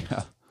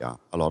 Yeah,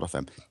 a lot of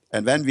them.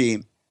 And then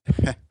the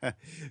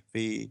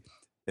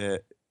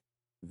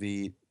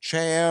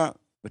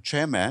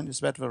chairman, is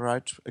that the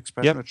right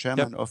expression? The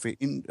chairman of the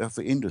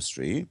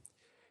industry,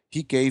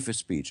 he gave a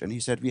speech and he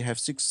said, we have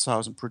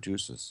 6,000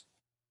 producers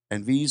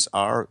and these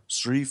are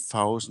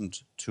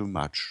 3,000 too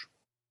much.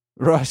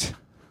 Right.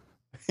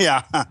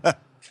 Yeah.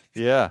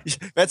 Yeah.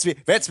 That's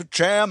the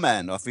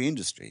chairman of the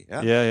industry.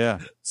 Yeah.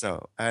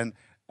 So and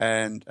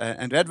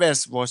that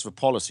was the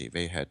policy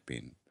they had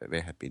been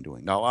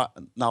doing. Now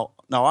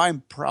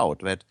I'm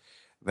proud that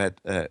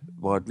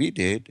what we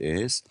did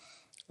is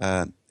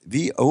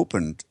we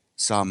opened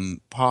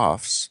some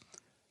paths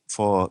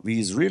for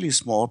these really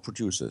small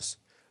producers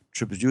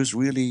to produce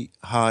really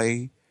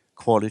high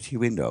quality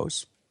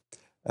windows,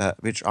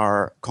 which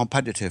are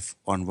competitive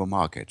on the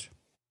market.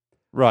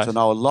 Right. So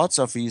now lots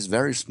of these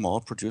very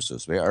small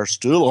producers, they are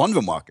still on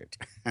the market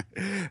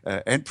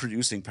and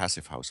producing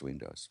passive house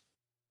windows.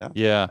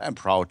 Yeah. I'm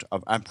proud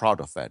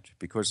of that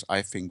because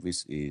I think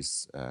this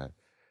is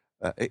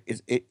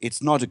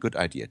it's not a good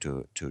idea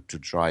to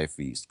drive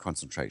these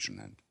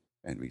concentration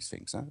and these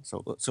things.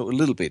 So a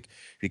little bit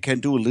we can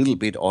do a little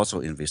bit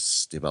also in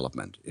this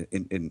development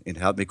in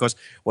help, because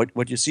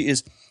what you see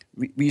is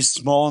these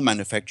small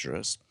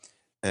manufacturers,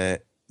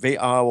 they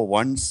are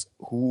ones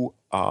who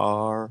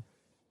are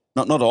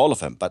not all of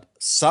them, but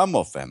some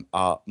of them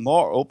are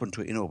more open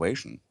to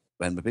innovation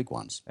than the big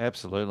ones.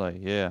 Absolutely,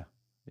 yeah.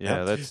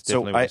 That's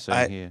definitely what we're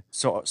seeing here.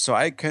 So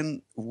I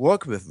can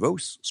work with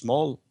those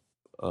small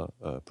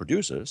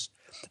producers,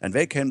 and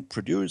they can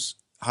produce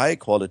high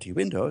quality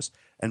windows,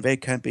 and they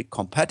can be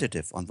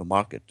competitive on the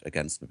market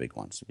against the big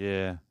ones.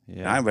 Yeah.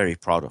 And I'm very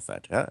proud of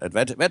that.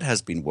 That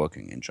has been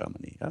working in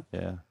Germany.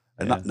 Yeah.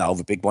 And now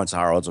the big ones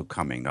are also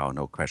coming now,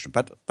 no question.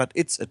 But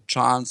it's a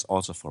chance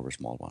also for the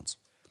small ones.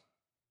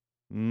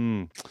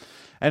 And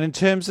in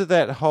terms of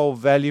that whole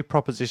value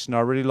proposition,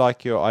 I really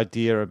like your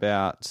idea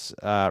about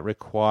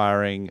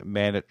requiring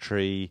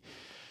mandatory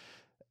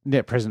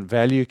net present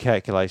value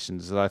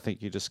calculations that I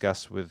think you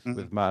discussed with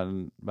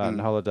Martin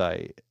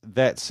Holliday.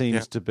 That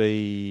seems to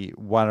be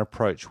one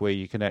approach where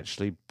you can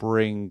actually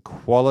bring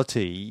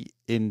quality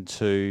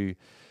into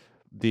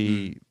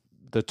the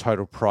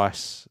total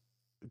price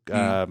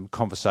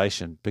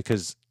conversation,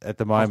 because at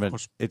the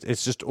moment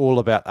it's just all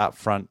about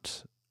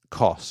upfront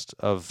cost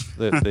of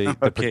the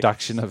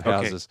production of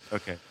houses.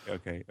 Okay.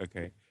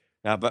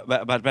 Yeah,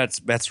 but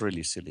that's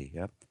really silly.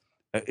 Yeah,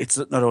 it's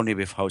not only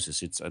with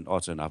houses; it's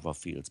also in other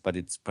fields. But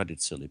it's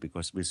silly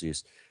because this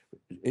is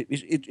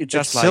it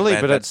just it's like silly,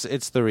 that, but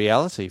it's the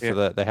reality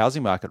for the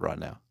housing market right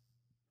now.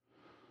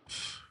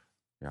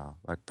 Yeah,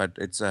 but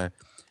it's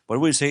what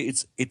we say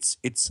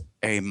it's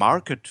a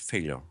market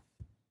failure.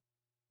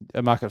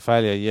 A market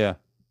failure, yeah.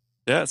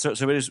 Yeah, so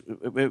it is.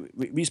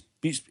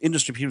 These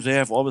industry people, they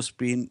have always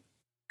been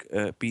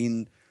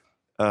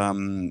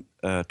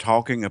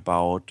talking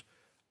about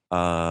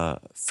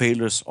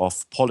failures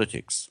of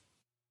politics.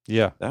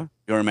 Yeah.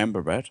 You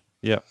remember that?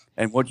 Yeah.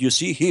 And what you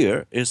see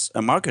here is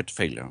a market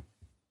failure.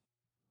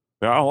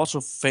 There are also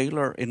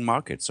failure in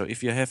markets. So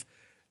if you have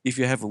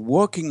a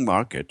working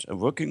market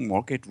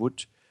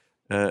would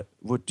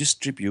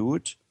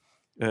distribute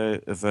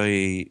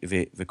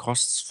the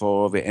costs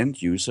for the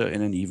end user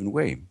in an even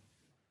way.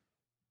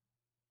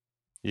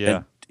 Yeah.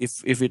 And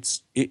if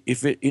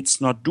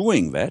it's not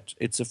doing that,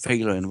 it's a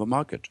failure in the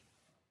market.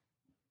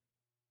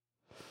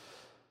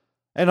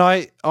 And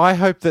I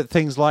hope that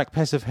things like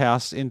Passive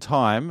House in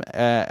time,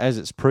 as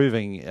it's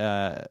proving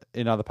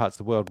in other parts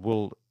of the world,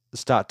 will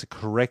start to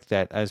correct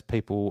that as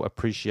people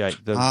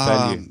appreciate the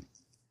value.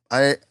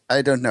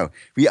 I don't know.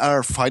 We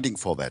are fighting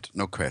for that,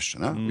 no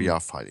question. Huh? We are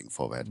fighting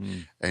for that,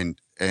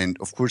 and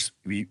of course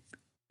we.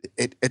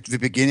 At the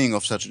beginning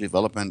of such a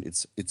development,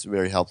 it's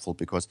very helpful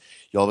because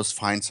you always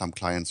find some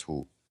clients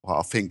who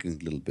are thinking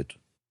a little bit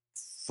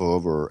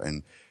further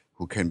and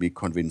who can be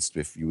convinced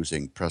with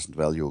using present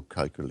value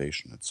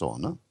calculation and so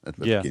on at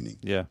the beginning.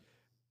 Yeah.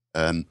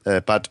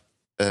 But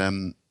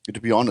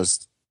to be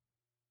honest,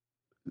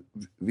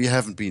 we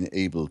haven't been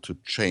able to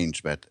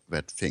change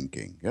that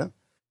thinking. Yeah,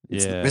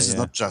 this is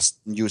not just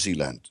New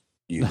Zealand.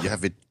 You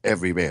have it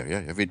everywhere. Yeah,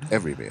 you have it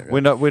everywhere.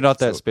 Yeah? We're not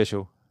that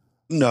special.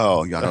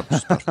 No, you're not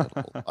special at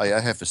all.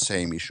 I have the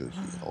same issue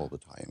here all the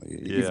time,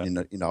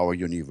 even in our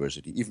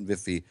university, even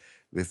with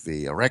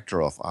the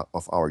rector of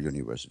our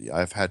university.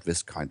 I've had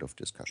this kind of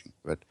discussion,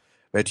 but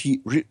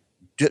he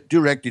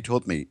directly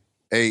told me,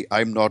 "Hey,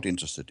 I'm not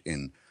interested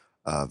in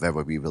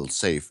whether we will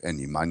save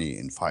any money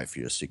in 5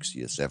 years, 6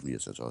 years, 7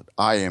 years, and so on.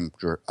 I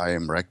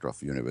am rector of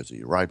the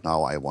university right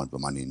now. I want the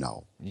money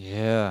now."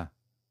 Yeah.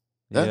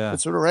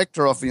 It's the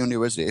rector of the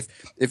university.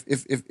 If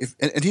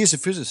and he's a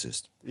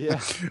physicist. Yeah.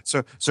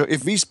 So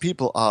if these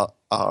people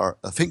are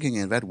thinking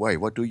in that way,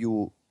 what do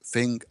you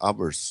think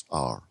others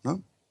are?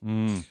 No.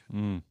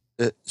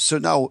 So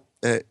now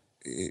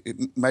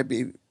it might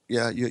be.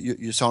 Yeah,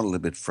 you sound a little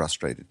bit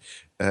frustrated.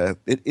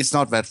 It's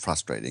not that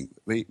frustrating.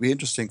 The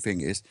interesting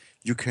thing is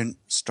you can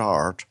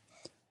start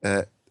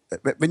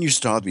when you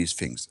start these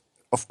things.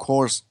 Of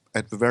course,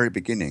 at the very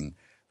beginning,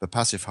 the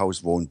passive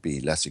house won't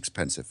be less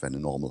expensive than a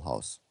normal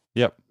house.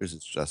 Yep. This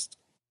is just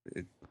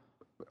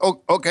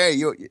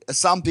okay.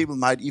 Some people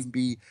might even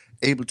be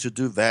able to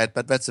do that,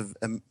 but that's a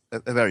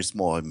very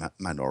small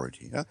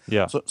minority. Yeah.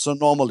 Yeah. So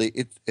normally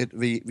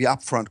the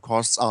upfront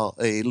costs are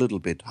a little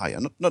bit higher,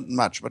 not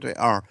much, but they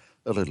are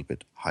a little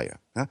bit higher.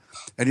 Yeah?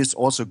 And it's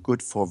also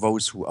good for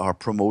those who are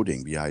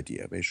promoting the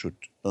idea. They should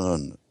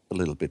earn a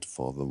little bit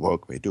for the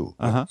work they do.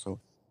 Yeah? So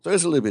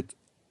it's a little bit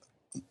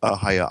a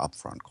higher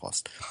upfront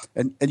cost,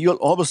 and you'll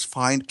always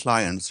find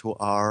clients who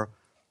are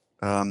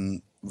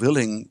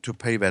willing to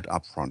pay that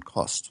upfront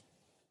cost.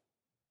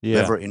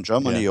 Yeah. Whether in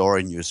Germany or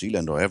in New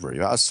Zealand or ever.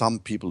 There are some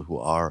people who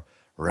are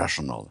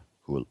rational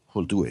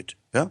who'll do it.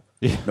 Yeah?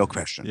 No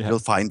question. You'll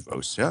find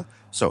those. Yeah.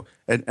 So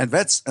and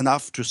that's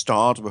enough to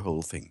start the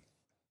whole thing.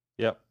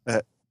 Yep.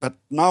 But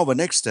now the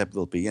next step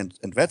will be, and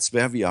that's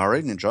where we are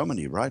in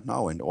Germany right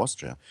now, in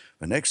Austria.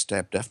 The next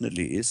step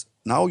definitely is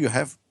now you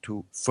have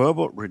to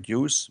further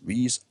reduce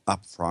these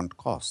upfront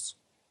costs.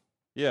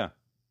 Yeah.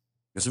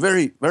 It's a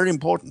very, very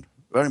important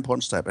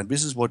step. And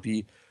this is what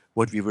we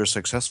were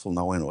successful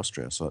now in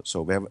Austria.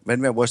 So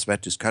when there was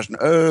that discussion,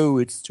 oh,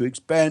 it's too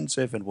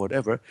expensive and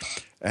whatever,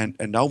 and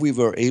now we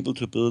were able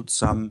to build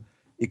some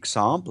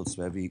examples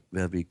where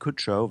we could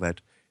show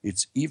that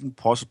it's even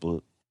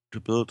possible to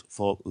build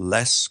for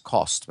less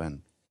cost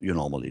than you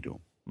normally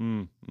do.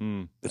 And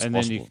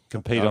possible. Then you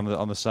compete in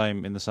the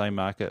same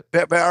market.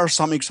 There are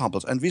some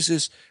examples, and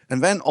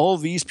then all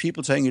these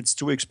people saying it's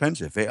too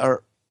expensive. They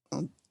are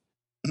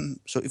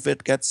so if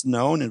it gets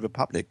known in the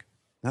public,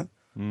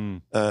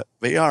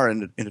 they are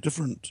in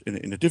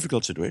a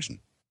difficult situation.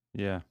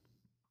 Yeah.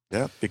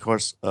 Yeah,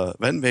 because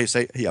when they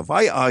say, "Yeah,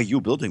 why are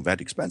you building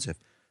that expensive?"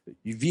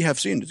 We have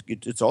seen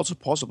it's also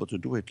possible to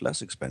do it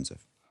less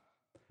expensive.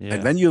 Yeah.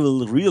 And then you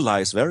will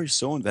realize very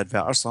soon that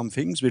there are some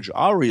things which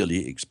are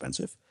really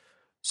expensive.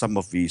 Some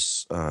of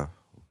these,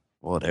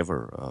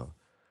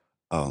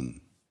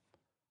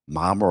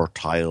 marmor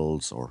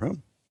tiles or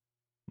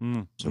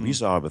so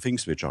these are the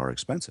things which are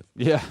expensive.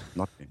 Yeah.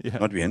 Not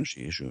the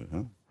energy issue.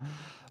 Huh?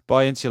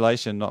 Buy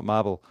insulation, not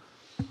marble.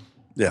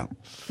 Yeah.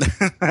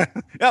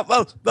 Yeah.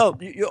 Well.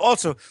 You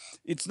also,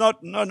 it's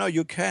not. No.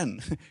 You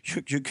can.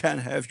 You can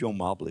have your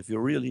marble if you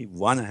really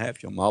want to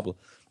have your marble.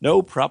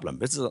 No problem.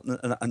 This is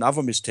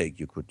another mistake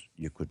you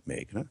could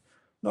make.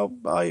 No,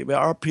 there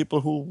are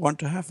people who want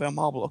to have their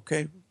marble.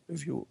 Okay,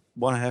 if you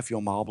want to have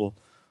your marble,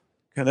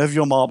 you can have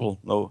your marble.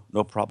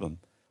 No problem.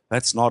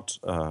 That's not.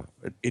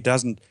 It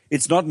doesn't.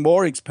 It's not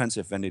more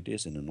expensive than it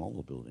is in a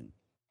normal building.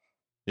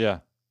 Yeah.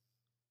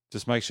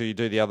 Just make sure you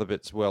do the other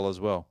bits well as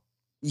well.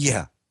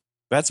 Yeah,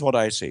 that's what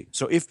I say.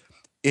 So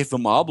if a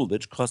marble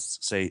which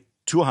costs say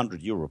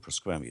 €200 per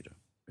square meter,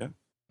 yeah,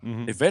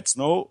 if that's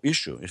no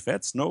issue, if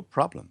that's no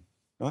problem,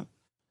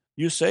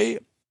 you say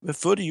the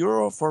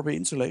 €30 for the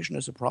insulation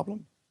is a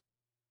problem.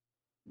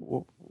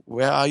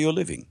 Where are you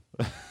living?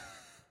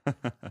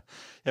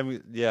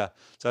 Yeah.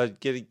 So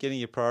getting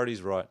your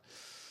priorities right.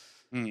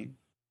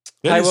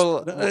 Hey, It is,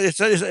 well,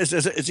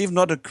 it's even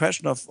not a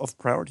question of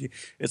priority.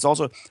 It's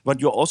also what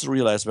you also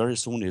realize very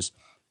soon is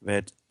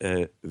that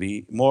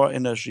the more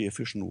energy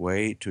efficient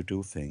way to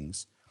do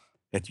things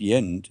at the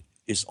end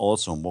is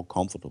also more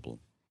comfortable.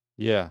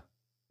 yeah,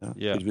 Yeah?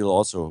 yeah. It will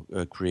also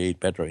create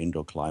better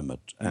indoor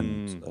climate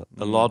and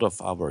a lot of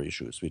other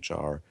issues which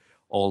are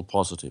all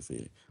positive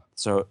really.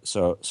 So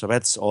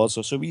that's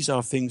also, so these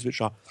are things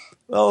which are,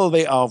 well,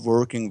 they are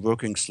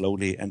working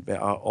slowly, and they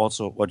are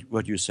also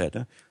what you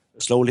said,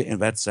 slowly in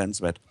that sense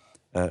that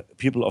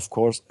people of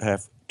course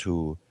have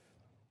to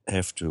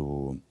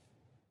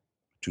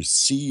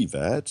see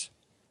that.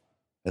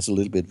 That's a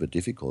little bit of a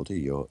difficulty.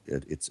 You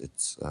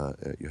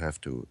have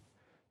to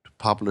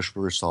publish the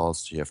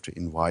results. You have to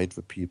invite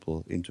the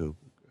people into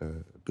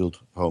build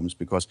homes,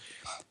 because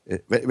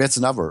that's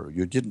another.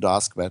 You didn't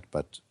ask that,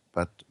 but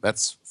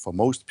that's, for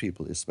most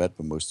people, is that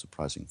the most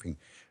surprising thing.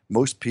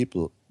 Most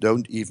people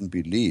don't even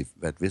believe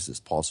that this is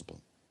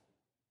possible.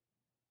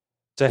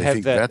 To They have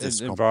think that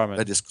that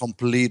environment. is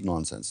complete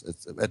nonsense.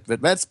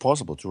 That's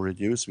possible to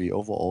reduce the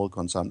overall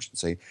consumption.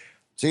 Say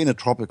in a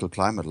tropical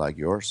climate like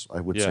yours, I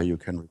would say Yeah, you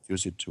can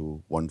reduce it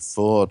to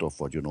 1/3 of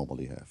what you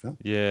normally have. Yeah?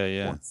 yeah,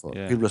 yeah, 1/3.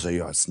 yeah, People say,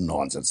 "Yeah, it's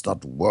nonsense. It's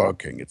not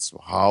working. It's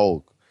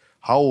how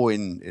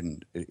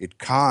in it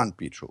can't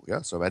be true."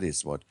 Yeah. So that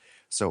is what.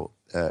 So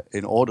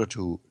in order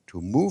to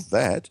move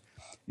that,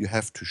 you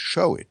have to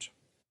show it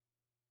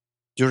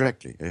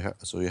directly.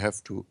 So you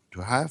have to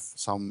have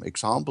some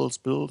examples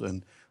built,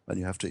 and then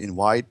you have to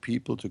invite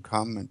people to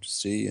come and to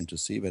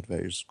see that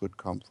there is good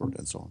comfort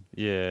and so on.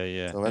 yeah,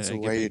 yeah. So that's the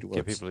And way it get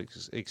works. people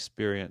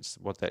experience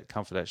what that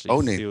comfort actually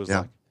Only, feels yeah,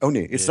 like.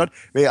 only. It's Yeah, not.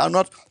 They are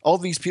not. All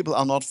these people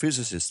are not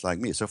physicists like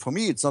me. So for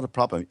me, it's not a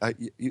problem.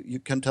 You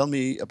can tell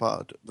me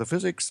about the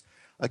physics.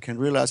 I can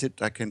realize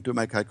it. I can do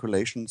my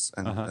calculations,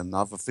 and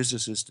another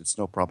physicist, it's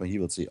no problem. He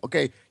will say,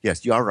 "Okay,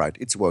 yes, you are right.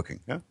 It's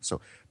working." Yeah.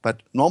 So,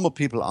 but normal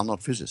people are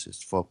not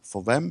physicists.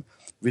 For them,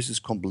 this is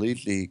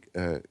completely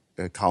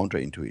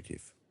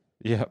counterintuitive.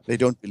 yeah, They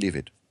don't believe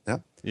it. Yeah.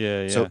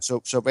 yeah, So yeah,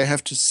 so they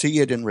have to see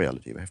it in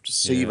reality. They have to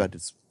see yeah. that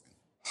it's.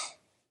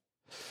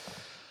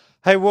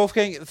 Hey,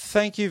 Wolfgang,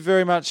 thank you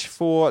very much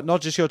for not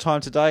just your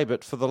time today,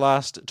 but for the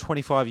last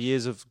 25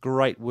 years of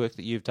great work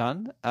that you've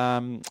done.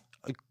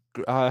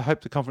 I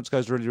hope the conference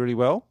goes really, really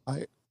well.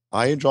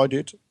 I enjoyed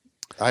it.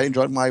 I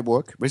enjoyed my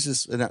work. This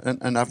is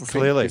another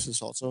thing. Clearly. This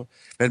is also,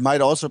 it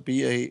might also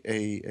be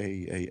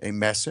a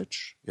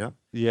message. Yeah.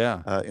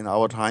 Yeah, In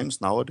our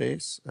times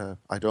nowadays,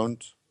 I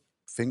don't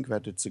think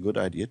that it's a good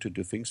idea to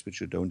do things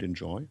which you don't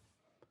enjoy.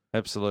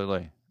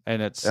 absolutely.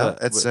 And it's Yeah,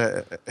 it's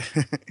yeah,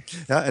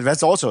 and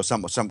that's also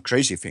some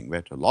crazy thing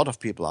that a lot of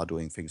people are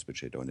doing things which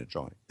they don't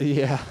enjoy.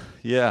 yeah,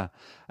 yeah,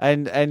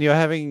 and you're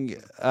having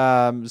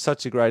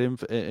such a great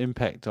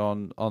impact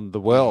on the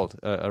world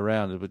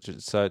around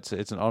it, so it's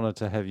an honour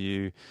to have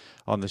you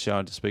on the show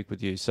and to speak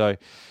with you. So,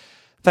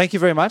 thank you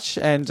very much,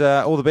 and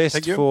all the best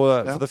Thank you.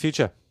 for Yeah. the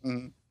future.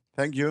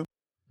 Thank you.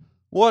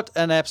 What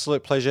an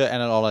absolute pleasure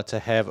and an honour to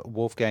have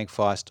Wolfgang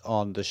Feist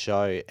on the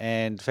show,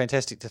 and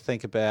fantastic to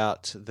think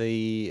about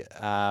the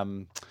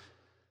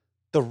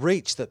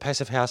reach that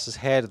Passive House has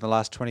had in the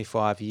last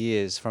 25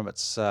 years from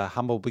its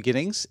humble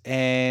beginnings,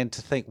 and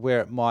to think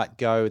where it might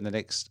go in the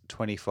next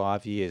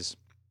 25 years.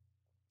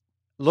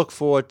 Look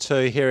forward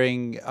to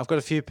hearing. I've got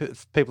a few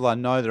people I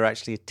know that are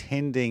actually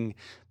attending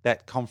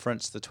that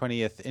conference, the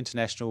 20th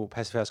International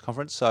Passive House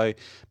Conference. So it'd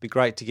be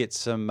great to get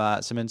some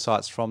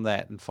insights from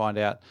that and find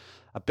out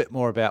a bit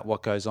more about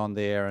what goes on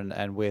there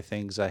and where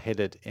things are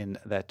headed in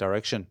that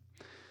direction.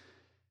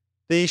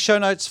 The show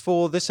notes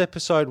for this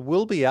episode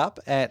will be up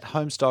at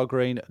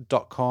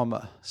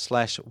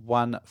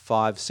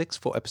homestylegreen.com/156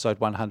 for episode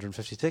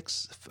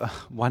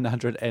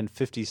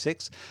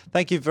 156.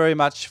 Thank you very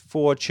much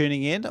for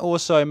tuning in.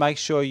 Also, make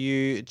sure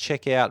you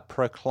check out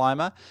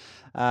Proclimer,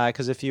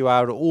 because if you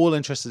are at all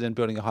interested in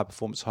building a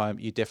high-performance home,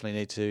 you definitely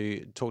need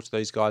to talk to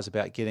these guys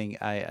about getting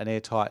an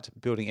airtight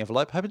building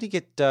envelope. Hoping to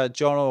get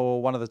John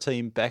or one of the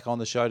team back on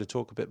the show to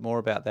talk a bit more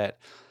about that.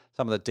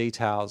 Some of the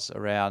details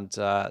around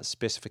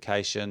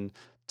specification,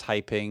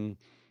 taping,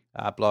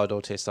 blower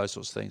door test, those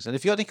sorts of things. And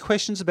if you've got any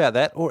questions about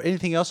that or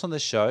anything else on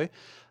this show,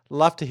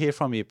 love to hear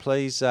from you.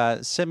 Please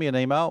send me an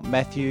email,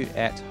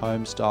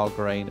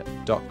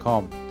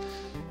 matthew@homestylegreen.com.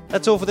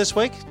 That's all for this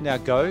week. Now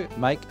go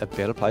make a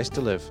better place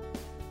to live.